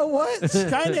 Like, you know what?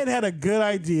 Skynet had a good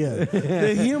idea.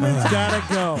 The humans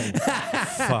gotta go.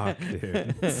 Fuck,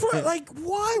 dude. Like,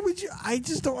 why would you? I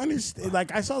just don't understand.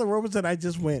 Like, I saw the robots and I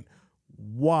just went,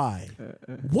 Why?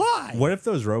 Why? What if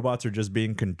those robots are just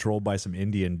being controlled by some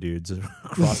Indian dudes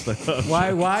across the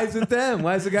ocean? Why is it them?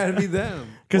 Why is it got to be them?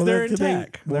 Because they're in could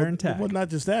tech. They're in tech. Well, not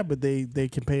just that, but they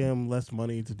can pay him less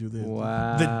money to do this.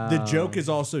 Wow. The joke is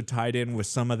also tied in with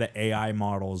some of the AI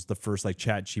models. The first like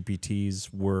Chat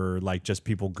GPTs were like just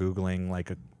people Googling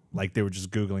like they were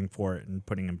just Googling for it and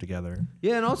putting them together.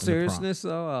 Yeah, in all seriousness,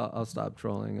 though, I'll stop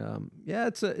trolling. Yeah,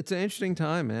 it's an interesting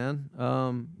time, man.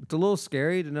 It's a little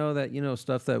scary to know that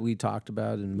stuff that we talked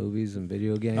about in movies and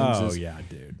video games. Oh yeah,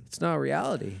 dude. It's not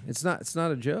reality. It's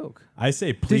not a joke. I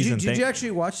say please. Did you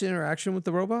actually watch the interaction with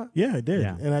the robot? Yeah, I did.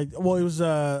 Yeah. And it was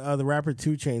the rapper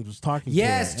 2 Chainz was talking.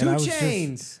 Yes, to it, 2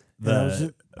 Chainz.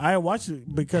 I watched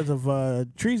it because of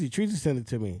Treasy. Treasy sent it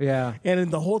to me. Yeah. And then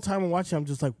the whole time I'm watching, I'm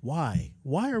just like, why?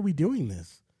 Why are we doing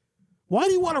this? Why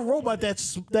do you want a robot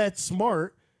that's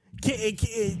smart?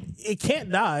 It can't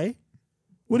die.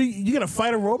 What are you gonna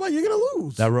fight a robot? You're gonna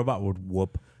lose. That robot would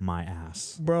whoop my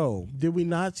ass. Bro, did we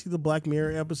not see the Black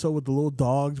Mirror episode with the little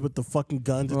dogs with the fucking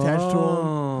guns attached to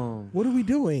them? What are we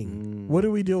doing? What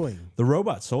are we doing? The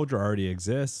robot soldier already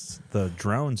exists. The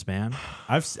drones, man.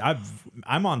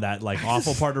 I'm on that like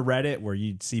awful part of Reddit where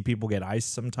you see people get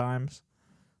iced sometimes.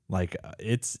 Like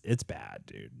it's bad,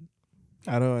 dude.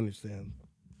 I don't understand.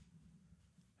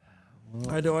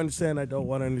 I don't understand. I don't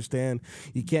want to understand.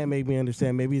 You can't make me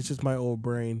understand. Maybe it's just my old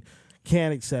brain.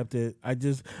 Can't accept it.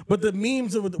 But the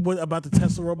memes about the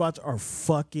Tesla robots are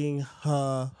fucking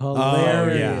hilarious.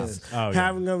 Oh, yeah.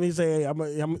 Having them, he say, I'm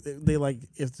gonna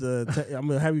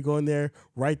have you go in there,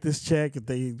 write this check. If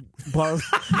they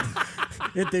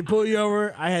if they pull you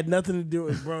over, I had nothing to do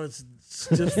with it, bro. It's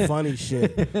just funny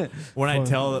shit. When I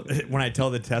tell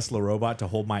the Tesla robot to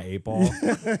hold my 8-ball.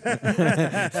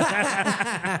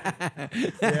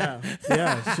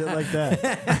 yeah, shit like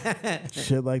that.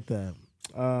 Shit like that.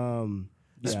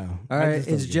 Yeah. All right,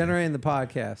 it's generating the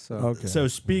podcast. So Okay. So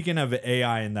speaking of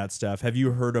AI and that stuff, have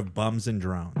you heard of Bums and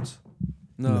Drones?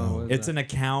 no. It's an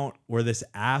account where this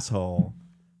asshole,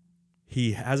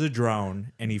 he has a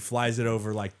drone and he flies it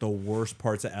over like the worst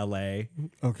parts of LA.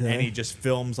 Okay. And he just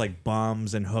films like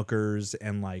bums and hookers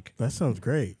and like That sounds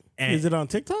great. And- Is it on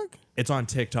TikTok? it's on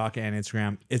TikTok and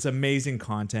Instagram. It's amazing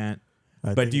content.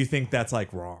 But do you think that's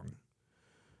like wrong?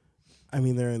 I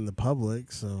mean, they're in the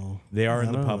public, so They are in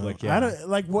I the don't public, know. yeah. I don't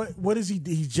like what is he?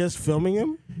 He's just filming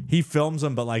him. He films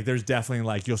them, but like there's definitely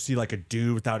like you'll see like a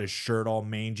dude without his shirt all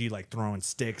mangy, like throwing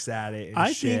sticks at it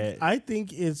and shit.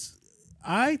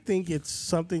 I think it's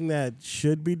something that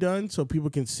should be done so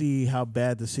people can see how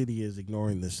bad the city is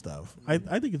ignoring this stuff. I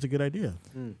think it's a good idea.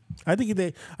 I think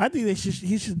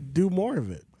he should do more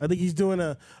of it. I think he's doing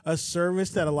a service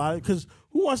that a lot of, because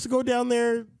who wants to go down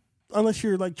there unless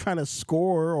you're like trying to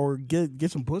score or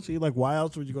get some pussy? Like, why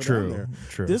else would you go down there?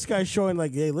 True. This guy's showing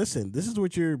like, hey, listen, this is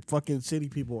what your fucking city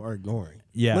people are ignoring.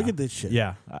 Yeah. Look at this shit.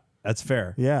 Yeah. That's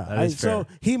fair. Yeah, That is fair. so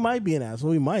he might be an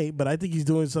asshole. He might, but I think he's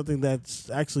doing something that's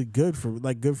actually good for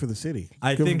the city.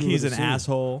 I Good think for he's the an city.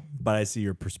 asshole, but I see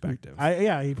your perspective.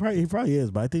 He probably is,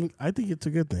 but I think it's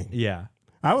a good thing. Yeah.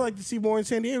 I would like to see more in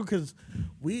San Diego because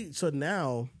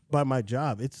now by my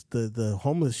job, it's the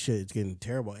homeless shit is getting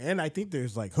terrible, and I think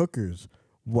there's like hookers.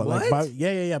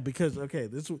 Yeah. Because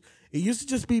it used to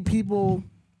just be people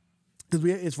because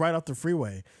it's right off the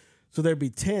freeway, so there'd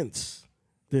be tents.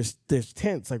 There's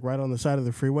tents like right on the side of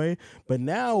the freeway, but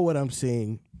now what I'm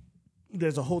seeing,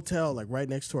 there's a hotel like right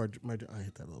next to I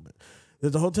hit that a little bit.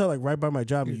 There's a hotel like right by my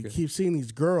job, and you keep seeing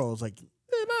these girls like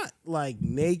they're not like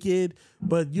naked,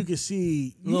 but you can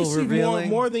see more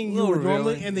than you would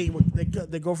normally, and they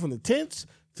go from the tents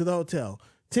to the hotel,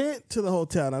 tent to the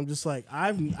hotel, and I'm just like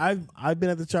I've been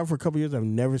at the job for a couple years, I've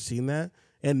never seen that,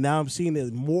 and now I'm seeing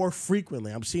it more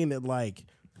frequently. I'm seeing it like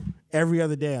every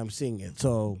other day. I'm seeing it,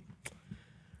 so.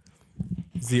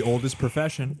 It's the oldest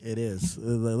profession. It is.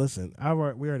 Listen, we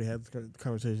already had this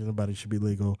conversation about it should be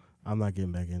legal. I'm not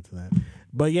getting back into that.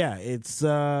 But yeah, it's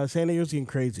San Diego's getting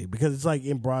crazy because it's like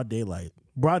in broad daylight.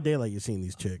 Broad daylight, you're seeing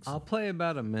these chicks. I'll play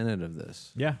about a minute of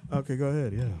this. Yeah. Okay, go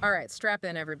ahead. Yeah. All right, strap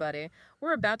in, everybody.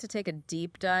 We're about to take a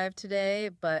deep dive today,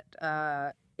 but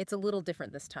it's a little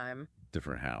different this time.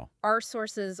 Different how? Our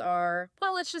sources are,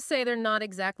 well, let's just say they're not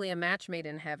exactly a match made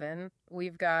in heaven.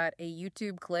 We've got a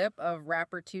YouTube clip of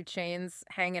rapper 2 Chainz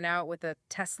hanging out with a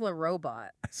Tesla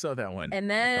robot. I saw that one.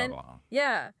 And then,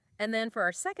 and then for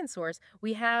our second source,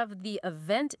 we have the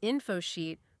event info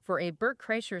sheet for a Burt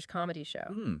Kreischer's comedy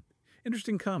show.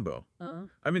 Interesting combo. Uh-uh.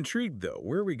 I'm intrigued, though.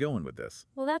 Where are we going with this?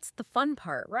 Well, that's the fun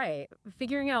part, right?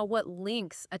 Figuring out what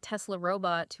links a Tesla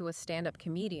robot to a stand-up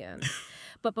comedian.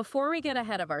 But before we get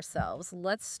ahead of ourselves,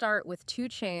 let's start with 2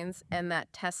 Chainz and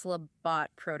that Tesla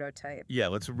bot prototype. Yeah,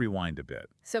 let's rewind a bit.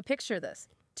 So picture this.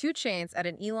 2 Chainz at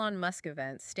an Elon Musk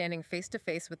event standing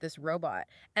face-to-face with this robot.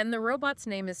 And the robot's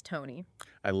name is Tony.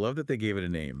 I love that they gave it a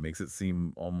name. Makes it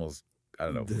seem almost, I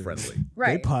don't know, friendly. They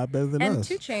Right. pop better than And us.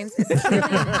 2 Chainz is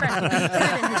clearly impressed. You can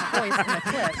hear it in his voice in the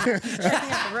clip. He's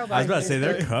checking out the robot. I was about to say,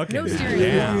 they're There's cooking. No dude. steering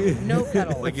Damn. wheel, no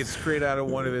pedals. Like it's straight out of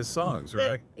one of his songs,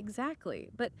 right? Exactly.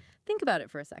 But think about it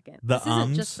for a second. The This isn't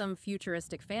ums? just some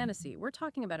futuristic fantasy. We're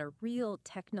talking about a real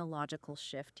technological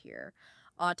shift here.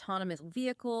 Autonomous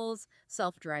vehicles,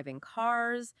 self-driving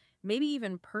cars, maybe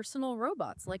even personal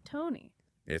robots like Tony.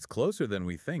 It's closer than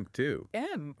we think, too.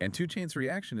 M. And 2 Chainz'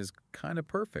 reaction is kind of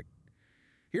perfect.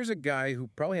 Here's a guy who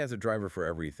probably has a driver for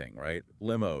everything, right?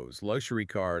 Limos, luxury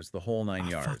cars, the whole 9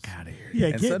 yards. Fuck out of here. Yeah,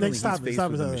 And they suddenly stop he's it. faced Stop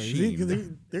it. with a Stop it.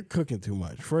 machine. They're cooking too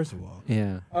much. First of all,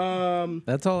 Yeah.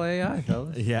 That's all AI,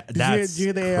 fellas. Yeah, did you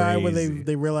hear the AI when crazy.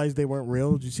 they realized they weren't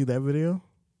real? Did you see that video?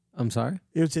 I'm sorry?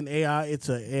 It's an AI. It's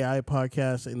an AI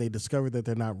podcast, and they discovered that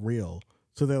they're not real.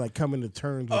 So they're like coming to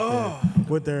terms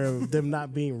with them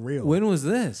not being real. When was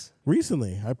this?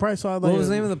 Recently, I probably saw like What was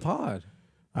the name of the pod?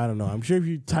 I don't know. I'm sure if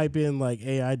you type in like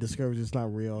AI discovers it's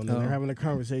not real, and then they're Oh. having a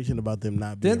conversation about them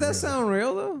not being Didn't that real. sound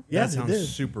real, though? Yeah, That it sounds did.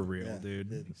 super real,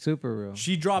 dude. Super real.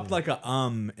 She dropped like a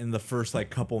in the first like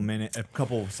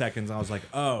couple seconds. I was like,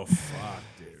 oh fuck,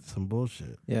 dude. Some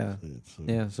bullshit. Yeah. It's some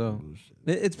Yeah, so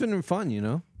bullshit. it's been fun, you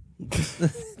know?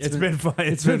 It's been fun.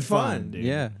 It's been fun. dude.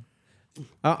 Yeah.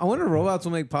 I wonder if robots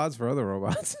will make pods for other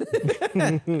robots.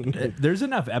 There's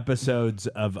enough episodes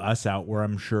of us out where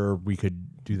I'm sure we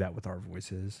could do that with our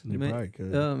voices. You May- probably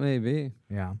could. Maybe.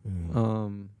 Yeah.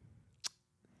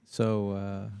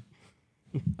 So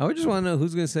I would just want to know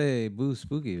who's gonna say "boo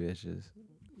spooky bitches."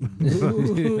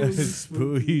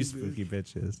 spooky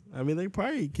bitches. I mean, they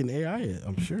probably can AI it.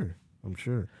 I'm sure.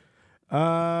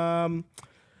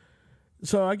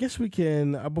 So I guess we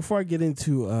can. Before I get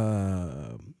into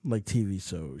like TV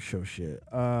show shit,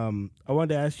 I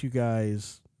wanted to ask you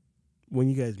guys, when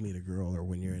you guys meet a girl or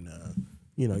when you're in a,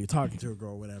 you're talking to a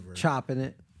girl, or whatever. Chopping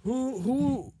it.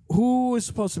 Who is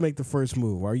supposed to make the first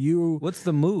move? Are you? What's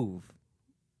the move?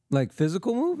 Like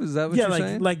physical move? Is that what Yeah, you're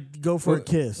saying? like go for a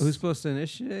kiss. Who's supposed to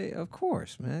initiate? Of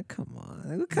course, man. Come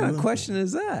on. What kind of question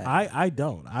is that? I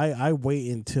don't. I wait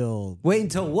until Wait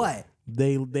until what?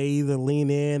 they either lean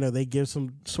in or they give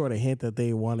some sort of hint that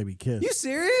they want to be kissed. You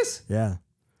serious? Yeah.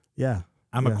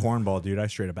 I'm a cornball, dude. I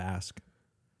straight up ask.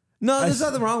 No, there's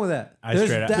nothing wrong with that. I There's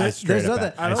straight up- that- I straight there's up-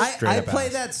 other- I straight I up play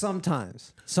ask. that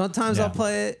sometimes. Sometimes Yeah. I'll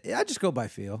play it. I just go by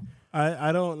feel.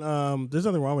 I don't. There's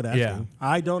nothing wrong with asking. Yeah.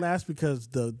 I don't ask because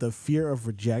the fear of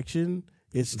rejection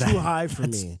is too high for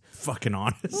me. Fucking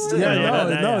honest. It's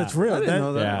real. I didn't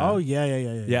know that. Yeah. Oh yeah.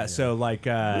 Yeah, so like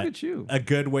Look at you. a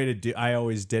good way to do I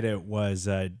always did it was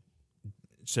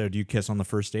so do you kiss on the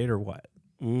first date or what?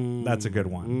 That's a good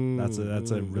one. That's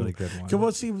a really good one.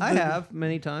 Well, see, I have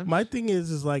many times. My thing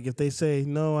is like if they say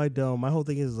no, I don't. My whole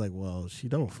thing is like, well, she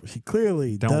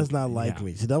clearly does not like yeah.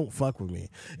 me. She don't fuck with me.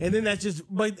 And then that's just.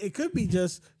 But it could be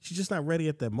just she's just not ready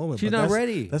at that moment. She's But not that's-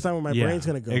 ready. That's not where my Yeah, brain's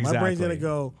gonna go. My brain's gonna exactly.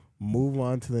 go move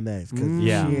on to the next because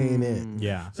Yeah. she ain't it.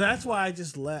 Yeah. So that's why I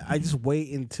just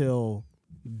wait until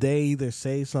they either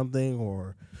say something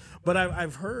or. But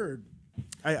I've heard.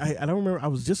 I don't remember. I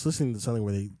was just listening to something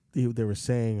where they were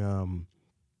saying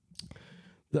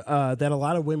that a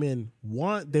lot of women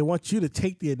want you to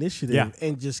take the initiative Yeah.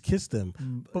 and just kiss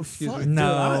them. But fuck, me. dude,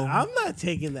 No. I'm not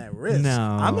taking that risk. No.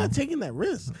 I'm not taking that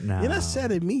risk. No. You're not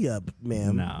setting me up,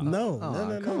 ma'am. No.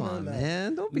 No, come on,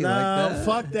 man. Don't be no, like that.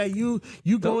 fuck that. You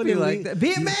Don't going be and like lean- that.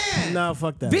 Be a man. No,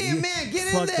 fuck that. Be a man. Get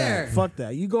in fuck there. That. Fuck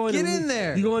that. You go in Get and in lean-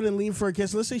 there. You go in and lean for a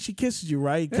kiss. Let's say she kisses you,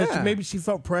 right? 'Cause Yeah. maybe she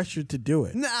felt pressured to do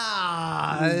it.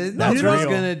 Nah, That's no girl's real.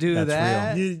 gonna do That's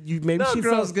that. Maybe No she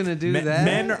girl's felt gonna do Men, that.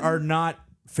 men are not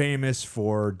famous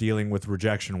for dealing with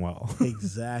rejection well.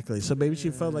 exactly. So maybe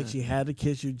she felt like she had to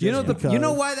kiss you. Just You know because. you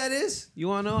know why that is? You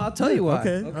want to know? I'll tell you why.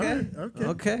 Okay. Okay. All right. Okay.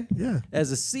 Okay. Yeah. As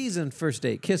a seasoned first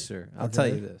date kisser, I'll tell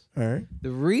you this. All right.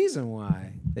 The reason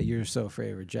why that you're so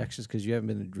afraid of rejection is because you haven't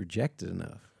been rejected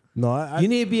enough. No, You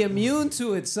need to be immune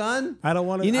to it, son. I don't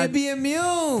want to. You need to be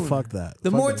immune. Fuck that. The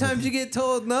Fuck more that. times you get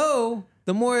told no,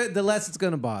 the less it's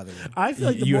gonna bother you. I feel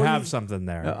like the you more have something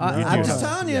there. You I'm do just have-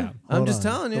 telling you. yeah. I'm Hold just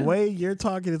on. telling you. The way you're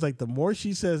talking is like the more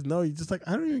she says no, you're just like,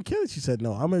 I don't even care that she said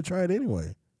no. I'm gonna try it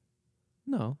anyway.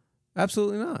 No.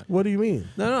 Absolutely not. What do you mean?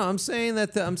 No, I'm saying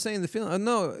that. I'm saying the feeling.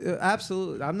 No,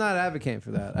 absolutely. I'm not advocating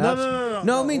for that. No.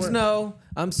 No means no.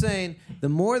 I'm saying the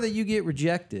more that you get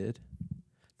rejected,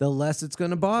 the less it's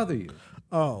going to bother you.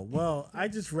 Oh well,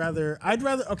 I'd rather.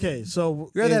 Okay, so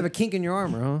You'd rather have a kink in your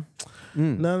armor, huh?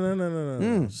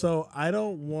 No. So I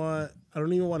don't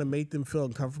even want to make them feel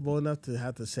uncomfortable enough to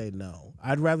have to say no.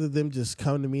 I'd rather them just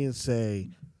come to me and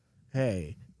say,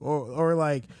 "Hey," or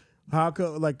like, "How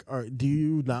come? Like, do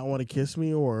you not want to kiss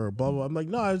me?" Or blah blah. I'm like,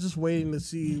 "No, I was just waiting to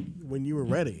see when you were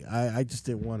ready. I just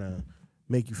didn't want to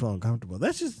make you feel uncomfortable."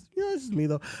 That's just that's just me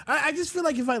though. I just feel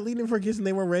like if I leaned in for a kiss and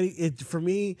they weren't ready, for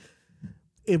me.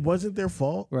 It wasn't their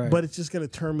fault, but it's just going to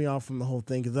turn me off from the whole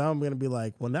thing because now I'm going to be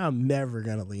like, well, now I'm never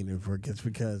going to lean in for a kiss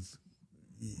because,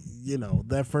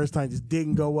 that first time just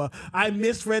didn't go well. I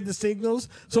misread the signals,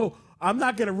 so I'm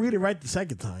not going to read it right the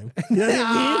second time. You know what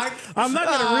I mean? I'm not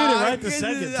going to read it right the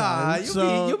second time.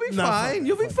 You'll be fine.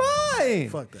 You'll be fine.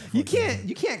 Fuck that. You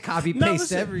can't copy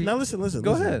paste every. Now listen.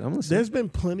 Go ahead. I'm listening. There's been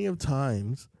plenty of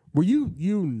times where she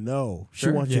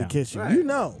wants you to kiss you. Right.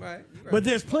 Right. But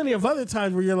there's plenty of other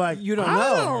times where you're like, you don't know.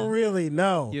 I don't really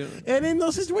know. And in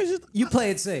those situations, you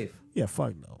play it safe. Yeah,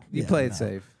 fuck no. You play it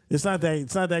safe. It's not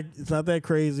that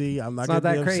crazy. I'm not gonna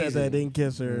be upset that I didn't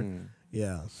kiss her.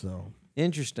 Yeah, so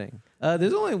interesting.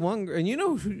 There's only one, and you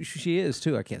know who she is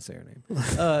too. I can't say her name.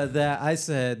 That I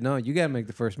said, no, you got to make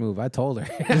the first move. I told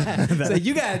her, so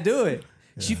you got to do it.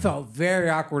 Yeah. She felt very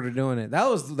awkward at doing it.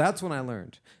 That's when I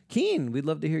learned. Keen, we'd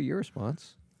love to hear your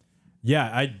response. Yeah,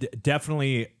 I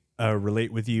definitely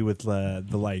relate with you with the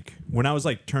like when I was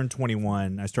like turned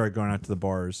 21, I started going out to the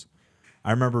bars.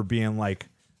 I remember being like,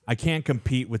 I can't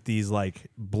compete with these like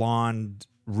blonde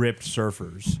ripped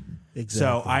surfers. Exactly.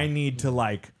 So I need to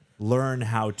like learn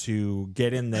how to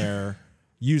get in there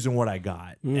using what I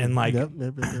got. And like yep.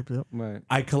 Right.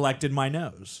 I collected my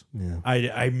nose. Yeah.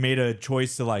 I made a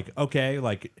choice to like, okay,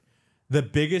 like the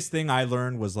biggest thing I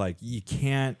learned was like you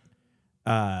can't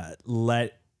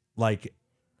let like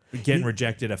getting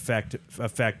rejected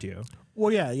affect you.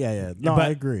 Well, yeah. No, I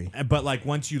agree. But like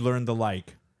once you learn the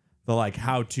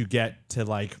how to get to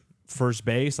like first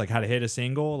base, like how to hit a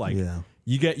single, like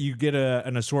you get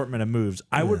an assortment of moves.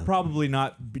 I would probably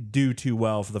not do too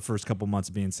well for the first couple months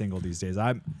of being single these days.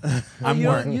 You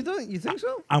think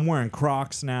so? I'm wearing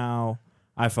Crocs now.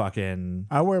 I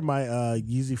wear my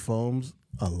Yeezy foams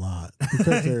a lot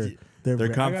because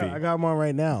they're comfy. I got them on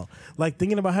right now. Like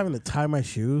thinking about having to tie my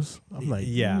shoes, I'm like,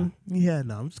 no,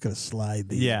 I'm just gonna slide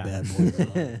these bad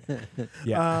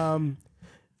boys on.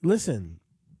 Listen,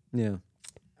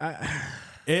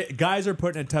 guys are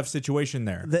put in a tough situation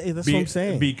there. That's what I'm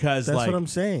saying. Because that's like, what I'm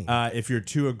saying. If you're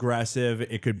too aggressive,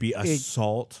 it could be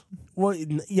assault. Well,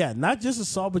 yeah, not just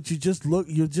assault, but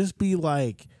you'll just be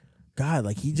like, God,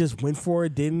 like he just went for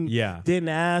it, didn't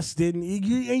ask, and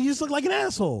you just look like an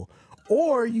asshole.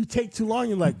 Or you take too long,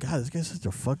 you're like, God, this guy's such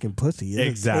a fucking pussy.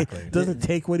 Exactly. Doesn't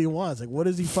take what he wants. Like, what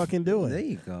is he fucking doing? There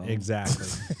you go. Exactly.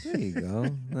 There you go.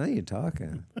 Now you're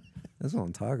talking. That's what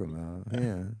I'm talking about.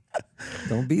 Yeah.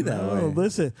 Don't be that way.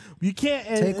 Listen, you can't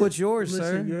take what's yours,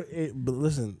 sir. But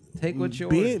listen, take what's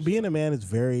yours. Being a man is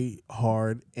very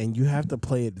hard, and you have to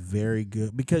play it very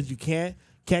good because you can't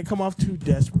come off too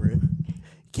desperate. You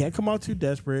can't come off too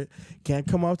desperate. Can't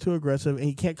come off too aggressive, and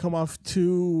you can't come off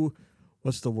too.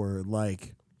 What's the word?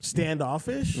 Like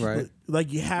standoffish? Right.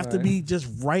 Like you have to be just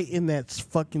right in that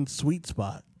fucking sweet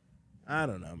spot. I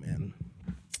don't know, man.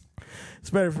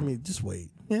 It's better for me. Just wait.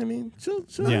 You know what I mean? She'll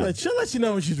let you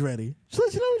know when she's ready. She'll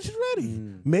let you know when she's ready.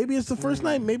 Maybe it's the first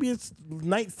night. Maybe it's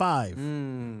night 5.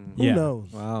 Who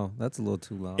knows? Wow, that's a little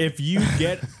too long. If you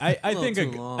get, I think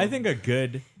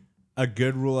a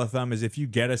good rule of thumb is if you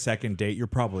get a second date, you're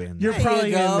probably in there. You're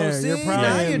probably in there. See, you're probably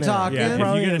now in you're there. talking. Yeah,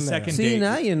 if you get a second date. See,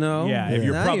 now you know. Yeah, if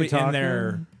you're now probably you're in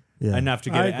there enough to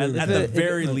get at the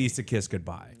very least a kiss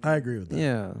goodbye. I agree with that.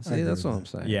 Yeah, see, that's what I'm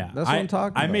saying. Yeah, that's what I'm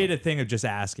talking about. I made a thing of just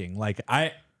asking.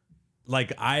 I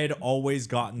had always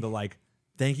gotten the like,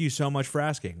 thank you so much for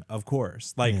asking. Of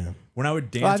course, like when I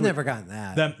would dance. I've never gotten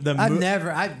that. I've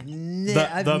never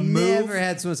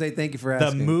had someone say thank you for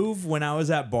asking. The move when I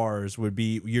was at bars would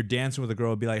be you're dancing with a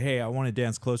girl, would be like, hey, I want to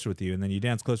dance closer with you, and then you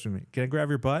dance closer with me. Can I grab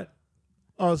your butt?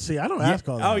 Oh, see, I don't ask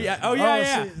all that. Oh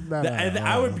yeah. See, no.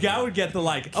 I would get the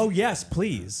like, oh yes,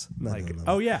 please.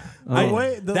 Oh yeah.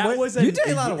 You date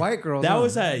a lot of white girls. That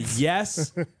was a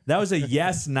yes. That was a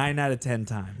yes 9 out of 10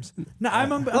 times. No,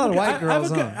 I'm a lot of white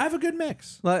girls. I have a good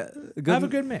mix. I have a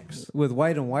good mix with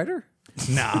white and whiter.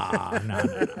 Nah.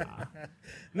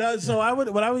 No, so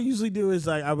what I would usually do is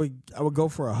like I would go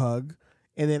for a hug.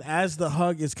 and then as the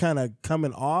hug is kind of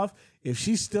coming off, if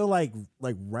she's still like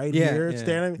right here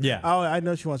staring at me, oh, I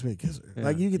know she wants me to kiss her.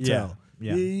 Like you could tell.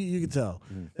 Yeah. You can tell.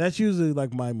 That's usually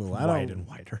like my move. I White don't. and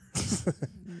whiter.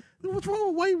 What's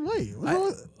wrong with white?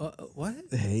 What's wrong with What?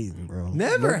 hating, bro?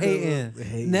 Never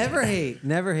hating. Never hate.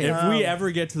 Never hate. If we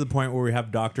ever get to the point where we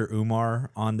have Dr. Umar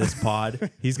on this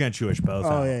pod, he's gonna chew us both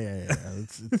out. Oh yeah.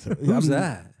 Who's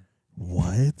that?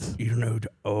 What? You don't know?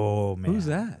 Oh man, Who's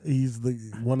that? He's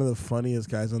one of the funniest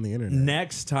guys on the internet.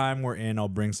 Next time we're in, I'll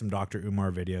bring some Dr.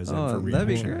 Umar videos in for that'd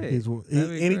be reaction.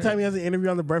 great. Anytime he has an interview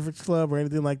on the Breakfast Club or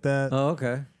anything like that. Oh,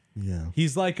 okay. Yeah.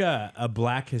 He's like a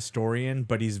black historian,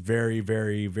 but he's very,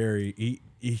 very, very.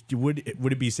 Would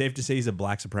it be safe to say he's a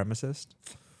black supremacist?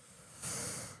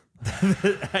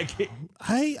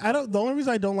 I don't. The only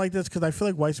reason I don't like this because I feel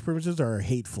like white supremacists are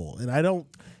hateful, and I don't.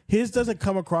 His doesn't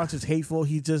come across as hateful.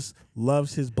 He just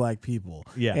loves his black people.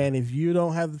 Yeah. And if you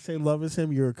don't have the same love as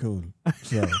him, you're a coon.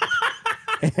 So.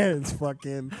 And it's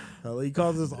fucking. He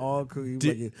calls us all coon.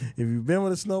 Like, if you've been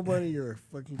with a snow bunny, you're a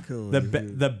fucking coon.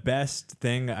 The best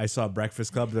thing I saw at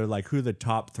Breakfast Club, they're like, who are the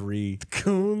top 3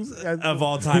 coons of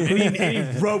all time? And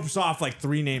he ropes off like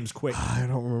 3 names quick. I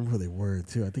don't remember who they were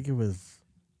too. I think it was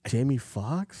Jamie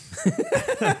Foxx.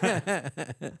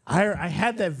 I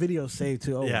had that video saved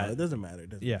too. Oh, Yeah. well, it doesn't matter. It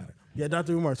doesn't Yeah. matter. Yeah,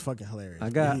 Dr. Umar's fucking hilarious.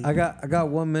 I got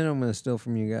 1 minute I'm gonna steal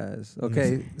from you guys.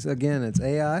 Okay, so again, it's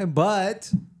AI,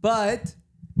 but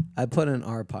I put in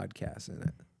our podcast in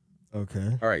it.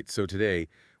 Okay. All right, so today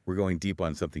we're going deep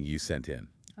on something you sent in.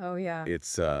 Oh, yeah.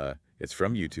 It's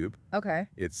from YouTube. Okay.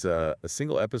 It's a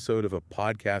single episode of a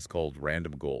podcast called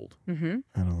Random Gold. I don't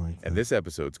like that. And this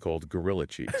episode's called Gorilla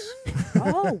Cheeks,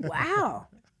 Oh, wow.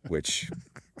 which,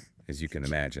 as you can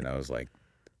imagine, I was like,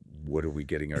 what are we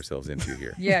getting ourselves into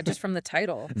here? Yeah, just from the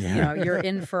title. You know, you're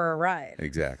in for a ride.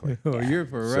 Exactly. Oh, you're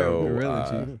for right.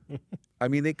 So, I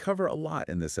mean, they cover a lot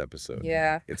in this episode.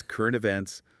 Yeah. It's current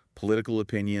events, political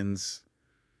opinions,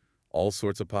 all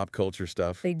sorts of pop culture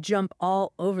stuff. They jump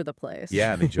all over the place.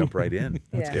 Yeah, and they jump right in.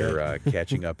 Yeah. They're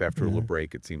catching up after a little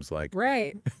break, it seems like.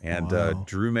 Right. And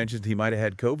Drew mentioned he might have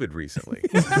had COVID recently.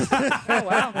 Oh,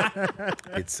 wow.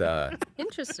 It's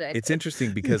Interesting. it's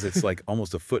interesting because it's like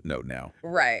almost a footnote now.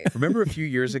 Right. Remember a few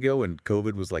years ago when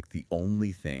COVID was like the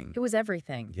only thing? It was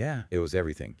everything. Yeah, it was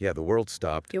everything. Yeah, the world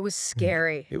stopped. It was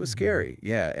scary. It was scary.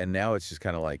 Yeah, and now it's just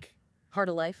kind of like, Part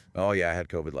of life. oh yeah, I had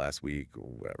COVID last week or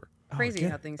whatever. Crazy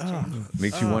how things change.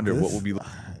 Makes you wonder what will be.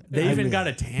 They even got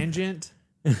a tangent.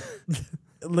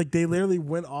 Like they literally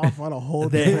went off on a whole.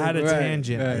 They different- had a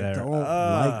tangent. I there. don't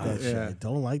like that shit. I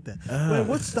don't like that. Wait,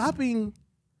 what's stopping?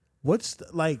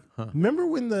 Remember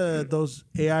when those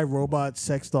AI robot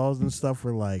sex dolls and stuff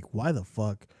were like, why the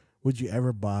fuck would you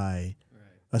ever buy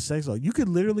a sex doll? You could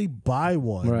literally buy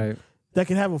one Right. that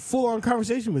could have a full on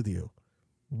conversation with you.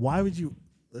 Why would you?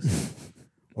 Listen,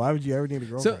 why would you ever need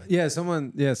a So girlfriend?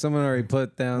 someone already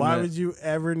put down. Why that- would you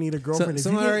ever need a girlfriend? If you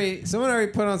someone get-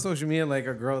 already put on social media like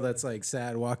a girl that's like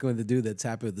sad walking with a dude that's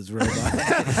happy with his robot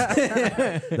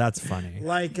That's funny.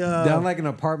 like down like an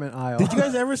apartment aisle. Did you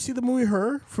guys ever see the movie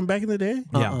Her from back in the day?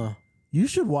 Yeah. You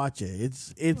should watch it.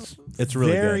 It's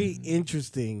really very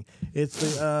interesting.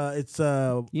 It's I need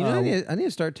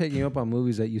to start taking you up on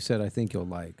movies that you said I think you'll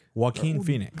like. Joaquin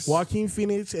Phoenix. Joaquin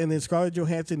Phoenix, and then Scarlett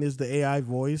Johansson is the AI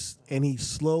voice, and he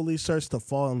slowly starts to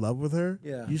fall in love with her.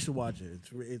 Yeah. You should watch it.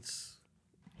 It's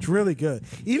really good.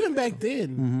 Even back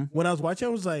then, when I was watching,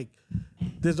 I was like,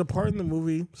 there's a part in the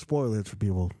movie, spoilers for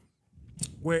people,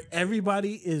 where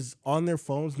everybody is on their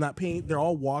phones, not paying. They're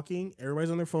all walking. Everybody's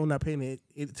on their phone, not paying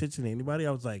attention to anybody.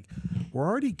 I was like, we're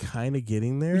already kind of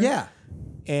getting there. Yeah.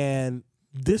 And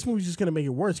this movie's just gonna make it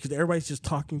worse because everybody's just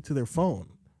talking to their phone.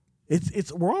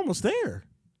 We're almost there.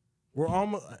 We're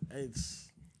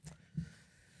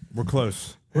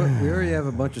close. We already have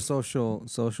a bunch of social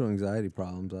anxiety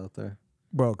problems out there.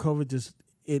 bro. COVID just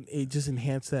it just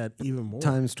enhanced that even more.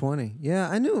 Times 20. Yeah,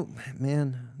 I knew.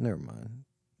 Man, never mind.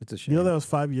 It's a shame. You know that was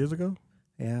 5 years ago.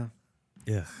 Yeah.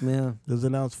 Yeah. Yeah. It was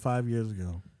announced 5 years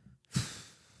ago.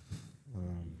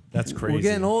 That's crazy. We're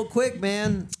getting old quick,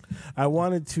 man. I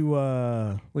wanted to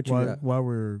What you got? while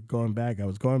we're going back, I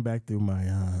was going back through my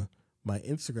my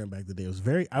Instagram back today. It was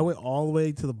I went all the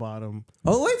way to the bottom.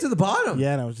 All the way to the bottom.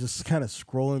 Yeah, and I was just kind of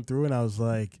scrolling through, and I was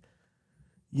like,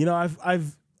 you know,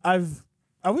 I've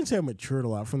I wouldn't say I matured a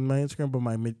lot from my Instagram, but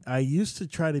I used to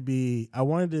try to be. I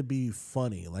wanted to be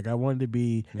funny, like I wanted to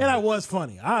be, and I was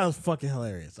funny. I was fucking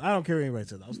hilarious. I don't care what anybody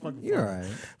says. I was fucking. You're funny. all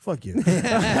right. Fuck you.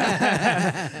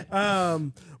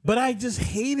 But I just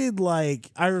hated, like,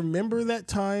 I remember that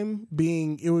time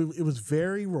being, it was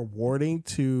very rewarding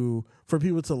for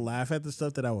people to laugh at the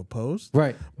stuff that I would post.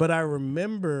 Right. But I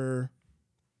remember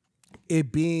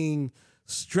it being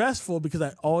stressful because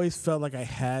I always felt like I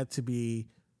had to be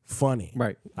funny.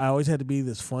 Right. I always had to be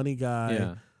this funny guy.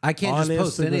 Yeah. I can't just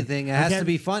post anything. It has to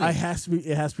be funny. It has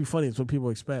to be funny. It's what people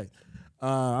expect.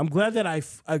 I'm glad that I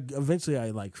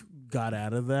eventually like got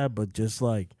out of that, but just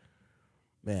like,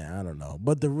 man, I don't know.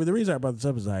 But the reason I brought this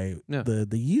up is the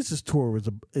Yeezus tour was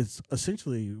it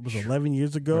was 11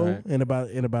 years ago Right. in about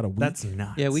a week. That's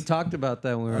nuts. Yeah, we talked about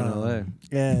that when we were in LA.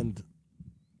 And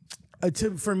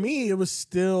for me, it was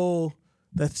still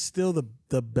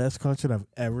the best concert I've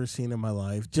ever seen in my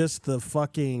life. Just the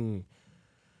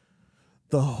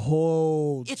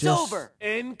whole. It's over.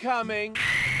 Incoming.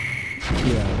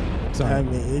 Yeah, Sorry. I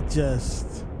mean, it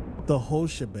just the whole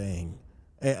shebang.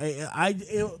 I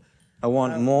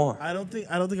want more. I don't think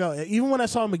even when I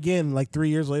saw him again like 3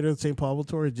 years later at the St. Paul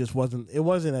tour, it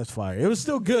wasn't as fire. It was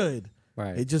still good.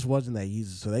 Right. It just wasn't that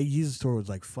Yeezus. So that Yeezus tour was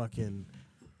like fucking.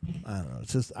 I don't know.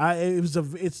 It's just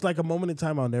it's like a moment in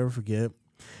time I'll never forget.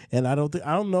 And I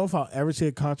don't know if I'll ever see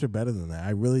a concert better than that. I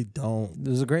really don't. It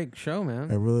was a great show, man.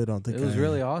 I really don't think It was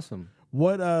really awesome.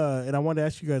 What and I wanted to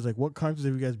ask you guys, like, what concerts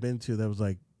have you guys been to that was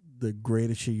like the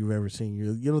greatest shit you've ever seen?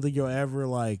 You don't think you'll ever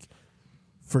like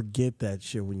forget that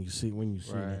shit when you see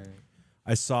it?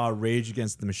 I saw Rage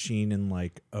Against the Machine in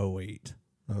like 08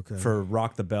 Okay. for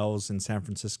Rock the Bells in San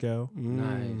Francisco.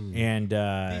 Nice. And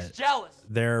He's jealous.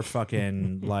 they're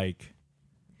fucking like,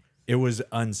 it was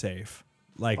unsafe.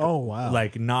 Like, Oh, wow.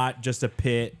 Like not just a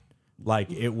pit.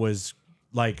 Like it was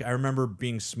like, I remember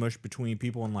being smushed between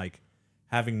people and like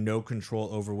having no control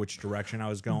over which direction I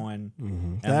was going.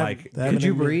 And like, that Could you happened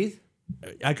to me- breathe?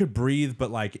 I could breathe,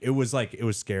 but like, it was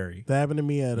scary. That happened to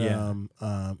me at Yeah.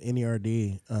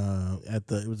 NERD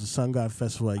it was the Sun God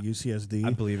Festival at UCSD.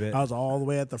 I believe it. I was all the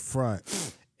way at the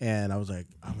front, and I was like,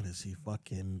 I'm gonna see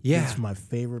fucking. Yeah. This is my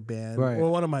favorite band. Right.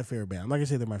 Well, one of my favorite bands. I'm not gonna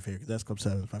say they're my favorite. That's Club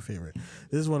 7 is my favorite.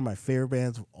 This is one of my favorite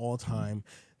bands of all time.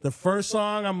 The first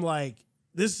song, I'm like,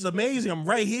 this is amazing. I'm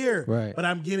right here. Right. But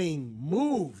I'm getting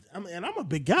moved. And I'm a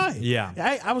big guy. Yeah.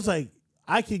 I was like,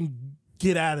 I can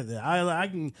get out of there.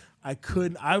 I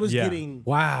couldn't. I was Yeah. getting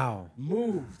Wow.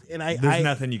 moved, and There's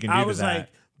nothing you can do I to was that. like,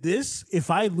 this.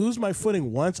 If I lose my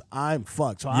footing once, I'm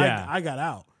fucked. So Yeah. I got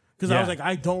out because I Yeah. was like,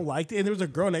 I don't like it. And there was a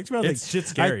girl next to me. I was It's like, shit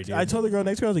scary, dude. I told the girl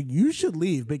next to me, I was like, you should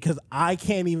leave because I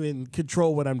can't even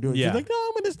control what I'm doing. Yeah. She's like, no,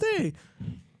 I'm gonna stay.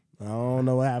 I don't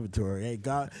know what happened to her. Hey,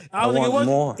 God, I was want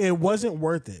more. It wasn't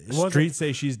worth it. It wasn't. Streets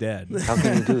say she's dead. How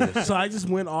can you do this? So I just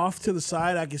went off to the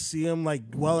side. I could see him like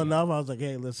well enough. I was like,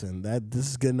 hey, listen, this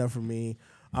is good enough for me.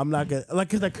 I'm not gonna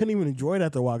because I couldn't even enjoy it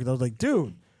after a while because I was like,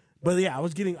 dude. But yeah,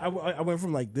 I went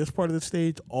from like this part of the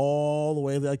stage all the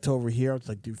way like to over here. I was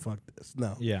like, dude, fuck this.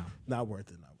 No, Yeah. not worth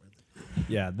it. Not worth it.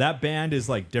 Yeah, that band is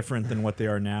like different than what they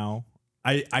are now.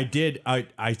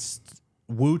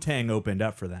 Wu-Tang opened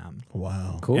up for them.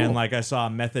 Wow, Cool. And like I saw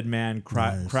Method Man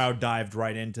Nice. crowd dived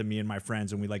right into me and my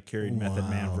friends, and we like carried Method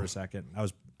Man for a second. That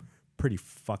was pretty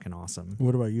fucking awesome.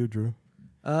 What about you, Drew?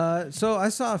 So I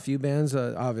saw a few bands.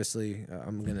 Obviously,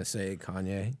 I'm gonna say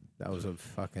Kanye. That was a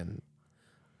fucking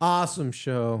awesome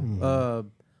show. A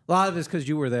lot of it's because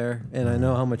you were there, and I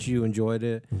know how much you enjoyed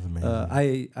it.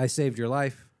 I saved your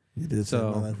life. You did save my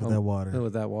life with that water.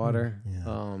 With that water.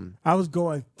 Yeah. I was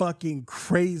going fucking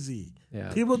crazy.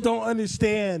 Yeah. People don't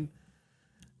understand,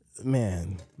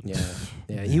 man.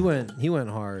 Yeah. He went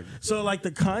hard. So like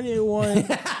the Kanye one,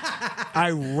 I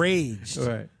raged.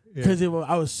 Right. Because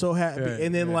I was so happy, Right,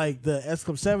 and then like the S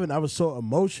Club 7, I was so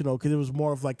emotional because it was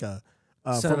more of like a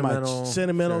from my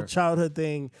sentimental sure. childhood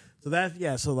thing.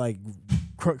 So so like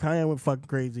Kanye went fucking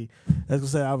crazy. As I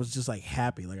said, I was just like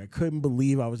happy, like I couldn't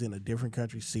believe I was in a different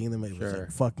country seeing them. It was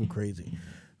like fucking crazy.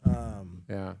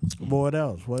 Yeah. But what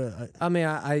else? I mean,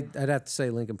 I'd have to say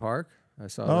Linkin Park. I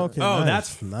saw. Oh, that. okay, Oh, nice,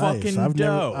 that's nice. fucking I've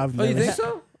dope. Never, I've Oh, you never, think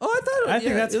so? Oh, I thought. I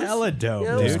think that's it was, hella dope,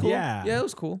 yeah, it was dude. cool. Yeah. Yeah, it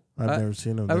was cool. I've never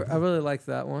seen them. I really liked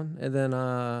that one. And then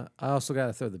I also got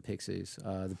to throw the Pixies.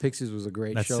 The Pixies was a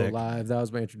great That's show sick. live. That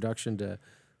was my introduction to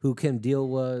who Kim Deal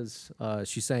was.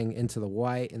 She sang Into the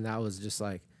White, and that was just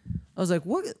like, I was like,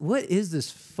 what is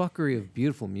this fuckery of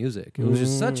beautiful music? It was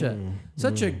just such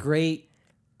a great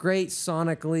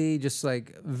sonically, just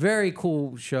like very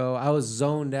cool show. I was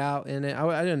zoned out in it. I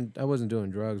wasn't doing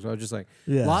drugs. I was just like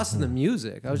lost in the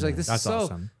music. I was like, this That's is so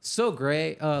awesome. so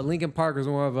great. Linkin Park was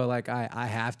more of a like I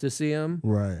have to see him.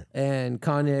 Right. And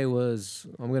Kanye was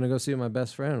I'm gonna go see my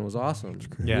best friend. It was awesome.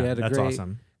 Yeah, he had a that's great,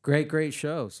 awesome. Great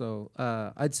show. So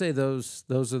I'd say those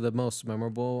are the most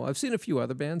memorable. I've seen a few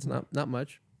other bands, not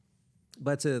much,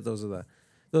 but I'd say that those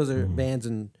are bands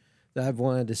that I've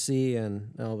wanted to see,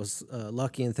 and I was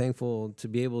lucky and thankful to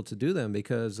be able to do them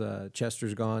because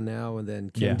Chester's gone now, and then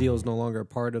Kim Yeah. Deal's no longer a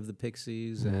part of the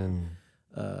Pixies, and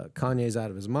Kanye's out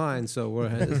of his mind. So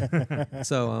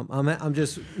I'm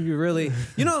just really,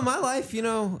 in my life,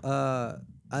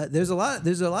 there's a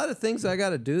lot of things I got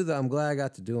to do that I'm glad I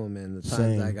got to do them in the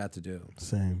times I got to do.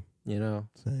 Same.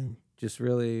 Same. Just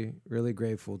really, really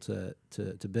grateful to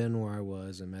been where I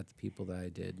was and met the people that I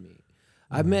did meet.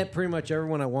 I've met pretty much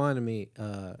everyone I wanted to meet,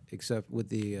 except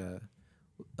with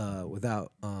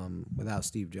without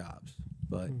Steve Jobs.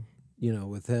 But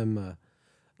with him,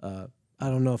 I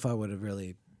don't know if I would have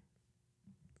really,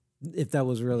 if that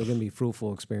was really going to be a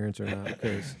fruitful experience or not.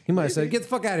 Because he might have said, "Get the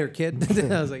fuck out of here, kid."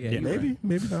 I was like, "Yeah, maybe,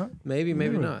 maybe not. Maybe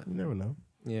not. You never know.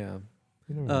 Yeah."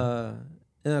 You never know.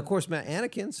 And of course, met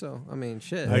Anakin. So I mean,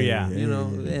 shit. Oh yeah,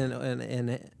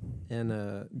 and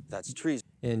That's treason.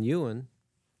 and Ewan.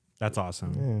 that's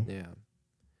awesome. Yeah. Yeah.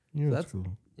 Yeah, So that's cool.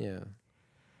 Yeah.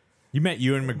 You met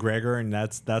Ewan McGregor, and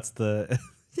that's the.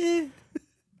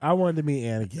 I wanted to meet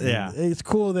Anakin. Yeah. It's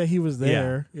cool that he was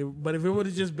there. But if it would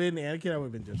have just been Anakin, I would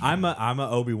have been just. I'm a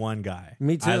Obi-Wan guy.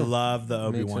 Me too. I love the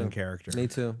Obi-Wan too. character. Me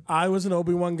too. I was an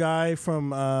Obi-Wan guy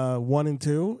from 1 and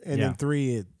 2, and Yeah. then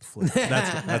 3 it flipped.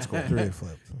 That's cool. 3 it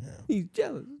flipped. Yeah. He's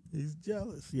jealous. He's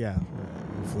jealous. Yeah.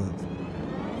 It flipped.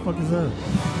 What the fuck is that?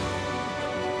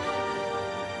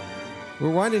 We're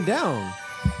winding down.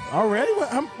 Already?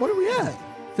 What are we at?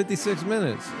 56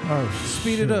 minutes. Oh,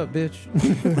 Speed it up, bitch.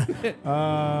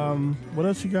 What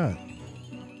else you got?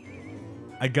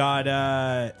 I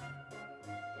got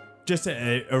just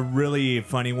a really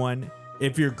funny one.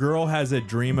 If your girl has a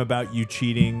dream about you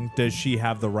cheating, does she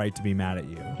have the right to be mad at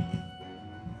you?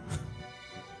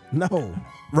 No.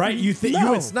 Right? You think No, you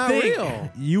would it's not think- real.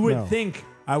 You would No. think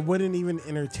I wouldn't even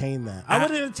entertain that. I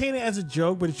would entertain it as a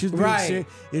joke, but if she was being Right.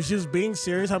 if she was being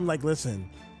serious, I'm like, listen,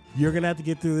 you're gonna have to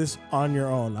get through this on your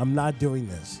own. I'm not doing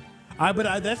this.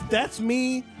 That's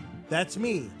me. That's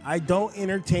me. I don't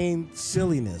entertain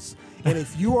silliness. And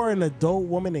if you are an adult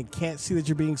woman and can't see that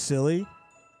you're being silly,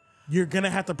 you're gonna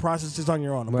have to process this on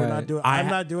your own. Right. I'm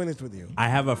not doing this with you. I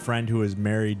have a friend who is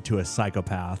married to a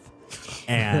psychopath,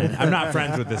 and I'm not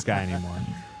friends with this guy anymore.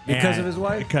 Because And- of his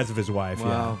wife? Because of his wife,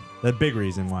 Wow. yeah. The big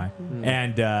reason why.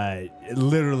 And it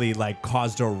literally like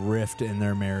caused a rift in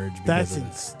their marriage. Because of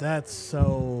it. That's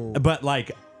so. But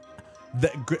like,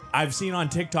 I've seen on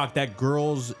TikTok that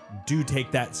girls do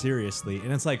take that seriously,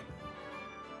 and it's like,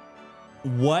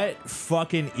 what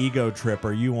fucking ego trip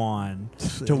are you on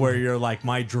to where you're like,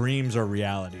 my dreams are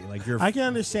reality? Like you're, I can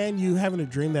understand you having a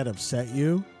dream that upset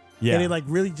you. Yeah. And it like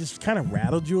really just kind of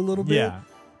rattled you a little bit. Yeah.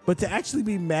 But to actually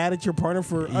be mad at your partner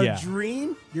for a Yeah.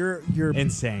 dream, you're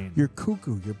insane. You're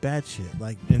cuckoo. You're bad shit.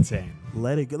 Like Insane.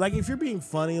 let it go. Like if you're being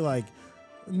funny, like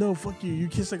no, fuck you. You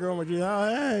kiss a girl in my dream.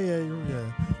 Oh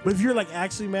yeah. But if you're like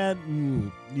actually mad,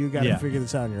 you got to Yeah. figure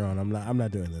this out on your own. I'm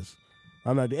not doing this.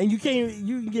 I'm not. And you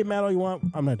can get mad all you want.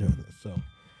 I'm not doing this. So,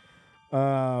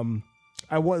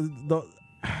 I was the.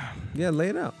 Yeah, lay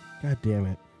it out. God damn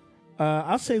it.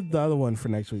 I'll save the other one for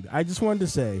next week. I just wanted to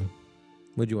say,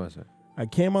 What'd you want to say? I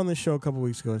came on the show a couple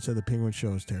weeks ago and said the Penguin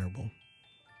show is terrible.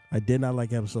 I did not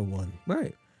like episode 1.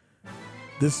 Right.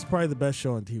 This is probably the best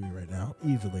show on TV right now,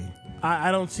 easily.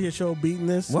 I don't see a show beating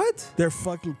this. What? They're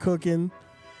fucking cooking.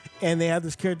 And they have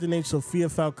this character named Sophia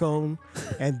Falcone.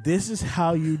 And this is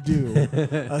how you do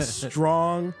a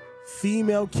strong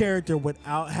female character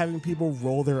without having people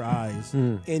roll their eyes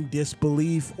in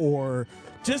disbelief or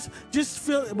just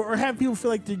feel or have people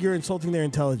feel like you're insulting their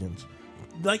intelligence.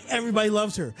 Like everybody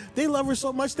loves her. They love her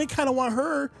so much they kind of want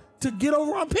her to get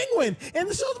over on Penguin. And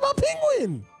the show's about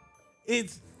Penguin.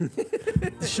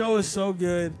 The show is so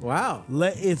good. Wow.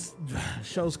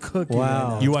 Show's cooking. Wow. right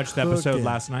now. You It's watched the episode cooking.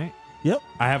 last night? Yep.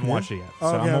 I haven't watched it yet, so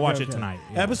I'm gonna watch it tonight.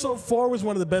 Yeah. Episode 4 was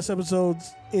one of the best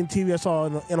episodes in TV I saw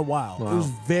in a while. Wow. It was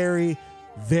very,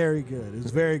 very good. It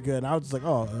was very good. And I was just like,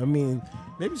 oh, I mean,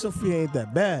 maybe Sophia ain't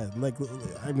that bad. Like,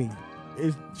 I mean,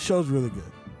 it show's really good.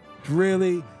 It's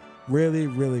really, really,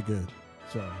 really good.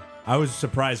 So I was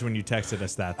surprised when you texted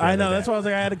us that. I know. That's why I was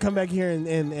like, I had to come back here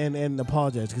and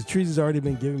apologize because Treasy's already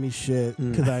been giving me shit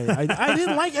because I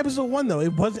didn't like episode 1 though.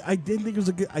 It was I didn't think it was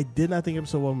a good. I did not think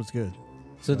episode 1 was good.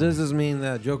 So does this mean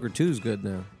that Joker 2 is good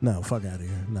now? No, fuck out of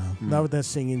here. No, not with that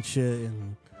singing shit.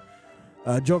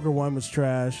 And Joker 1 was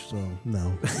trash, so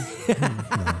no.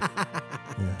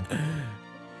 Yeah.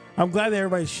 I'm glad that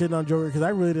everybody's shitting on Joker because I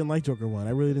really didn't like Joker 1.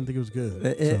 I really didn't think it was good.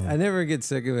 So. I never get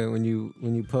sick of it when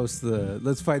you post the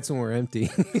 "Let's fight somewhere empty."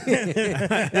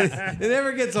 It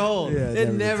never gets old. Yeah,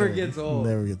 it never gets old.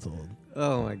 Never gets old.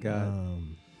 Oh my god.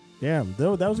 Yeah,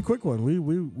 that was a quick one.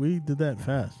 We did that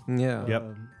fast. Yeah.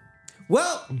 Yep.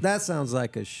 Well, that sounds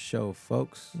like a show,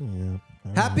 folks. Yeah.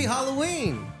 Happy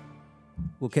Halloween.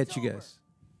 We'll catch you guys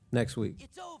next week.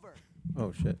 It's over.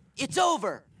 Oh shit. It's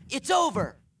over. It's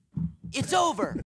over. It's over.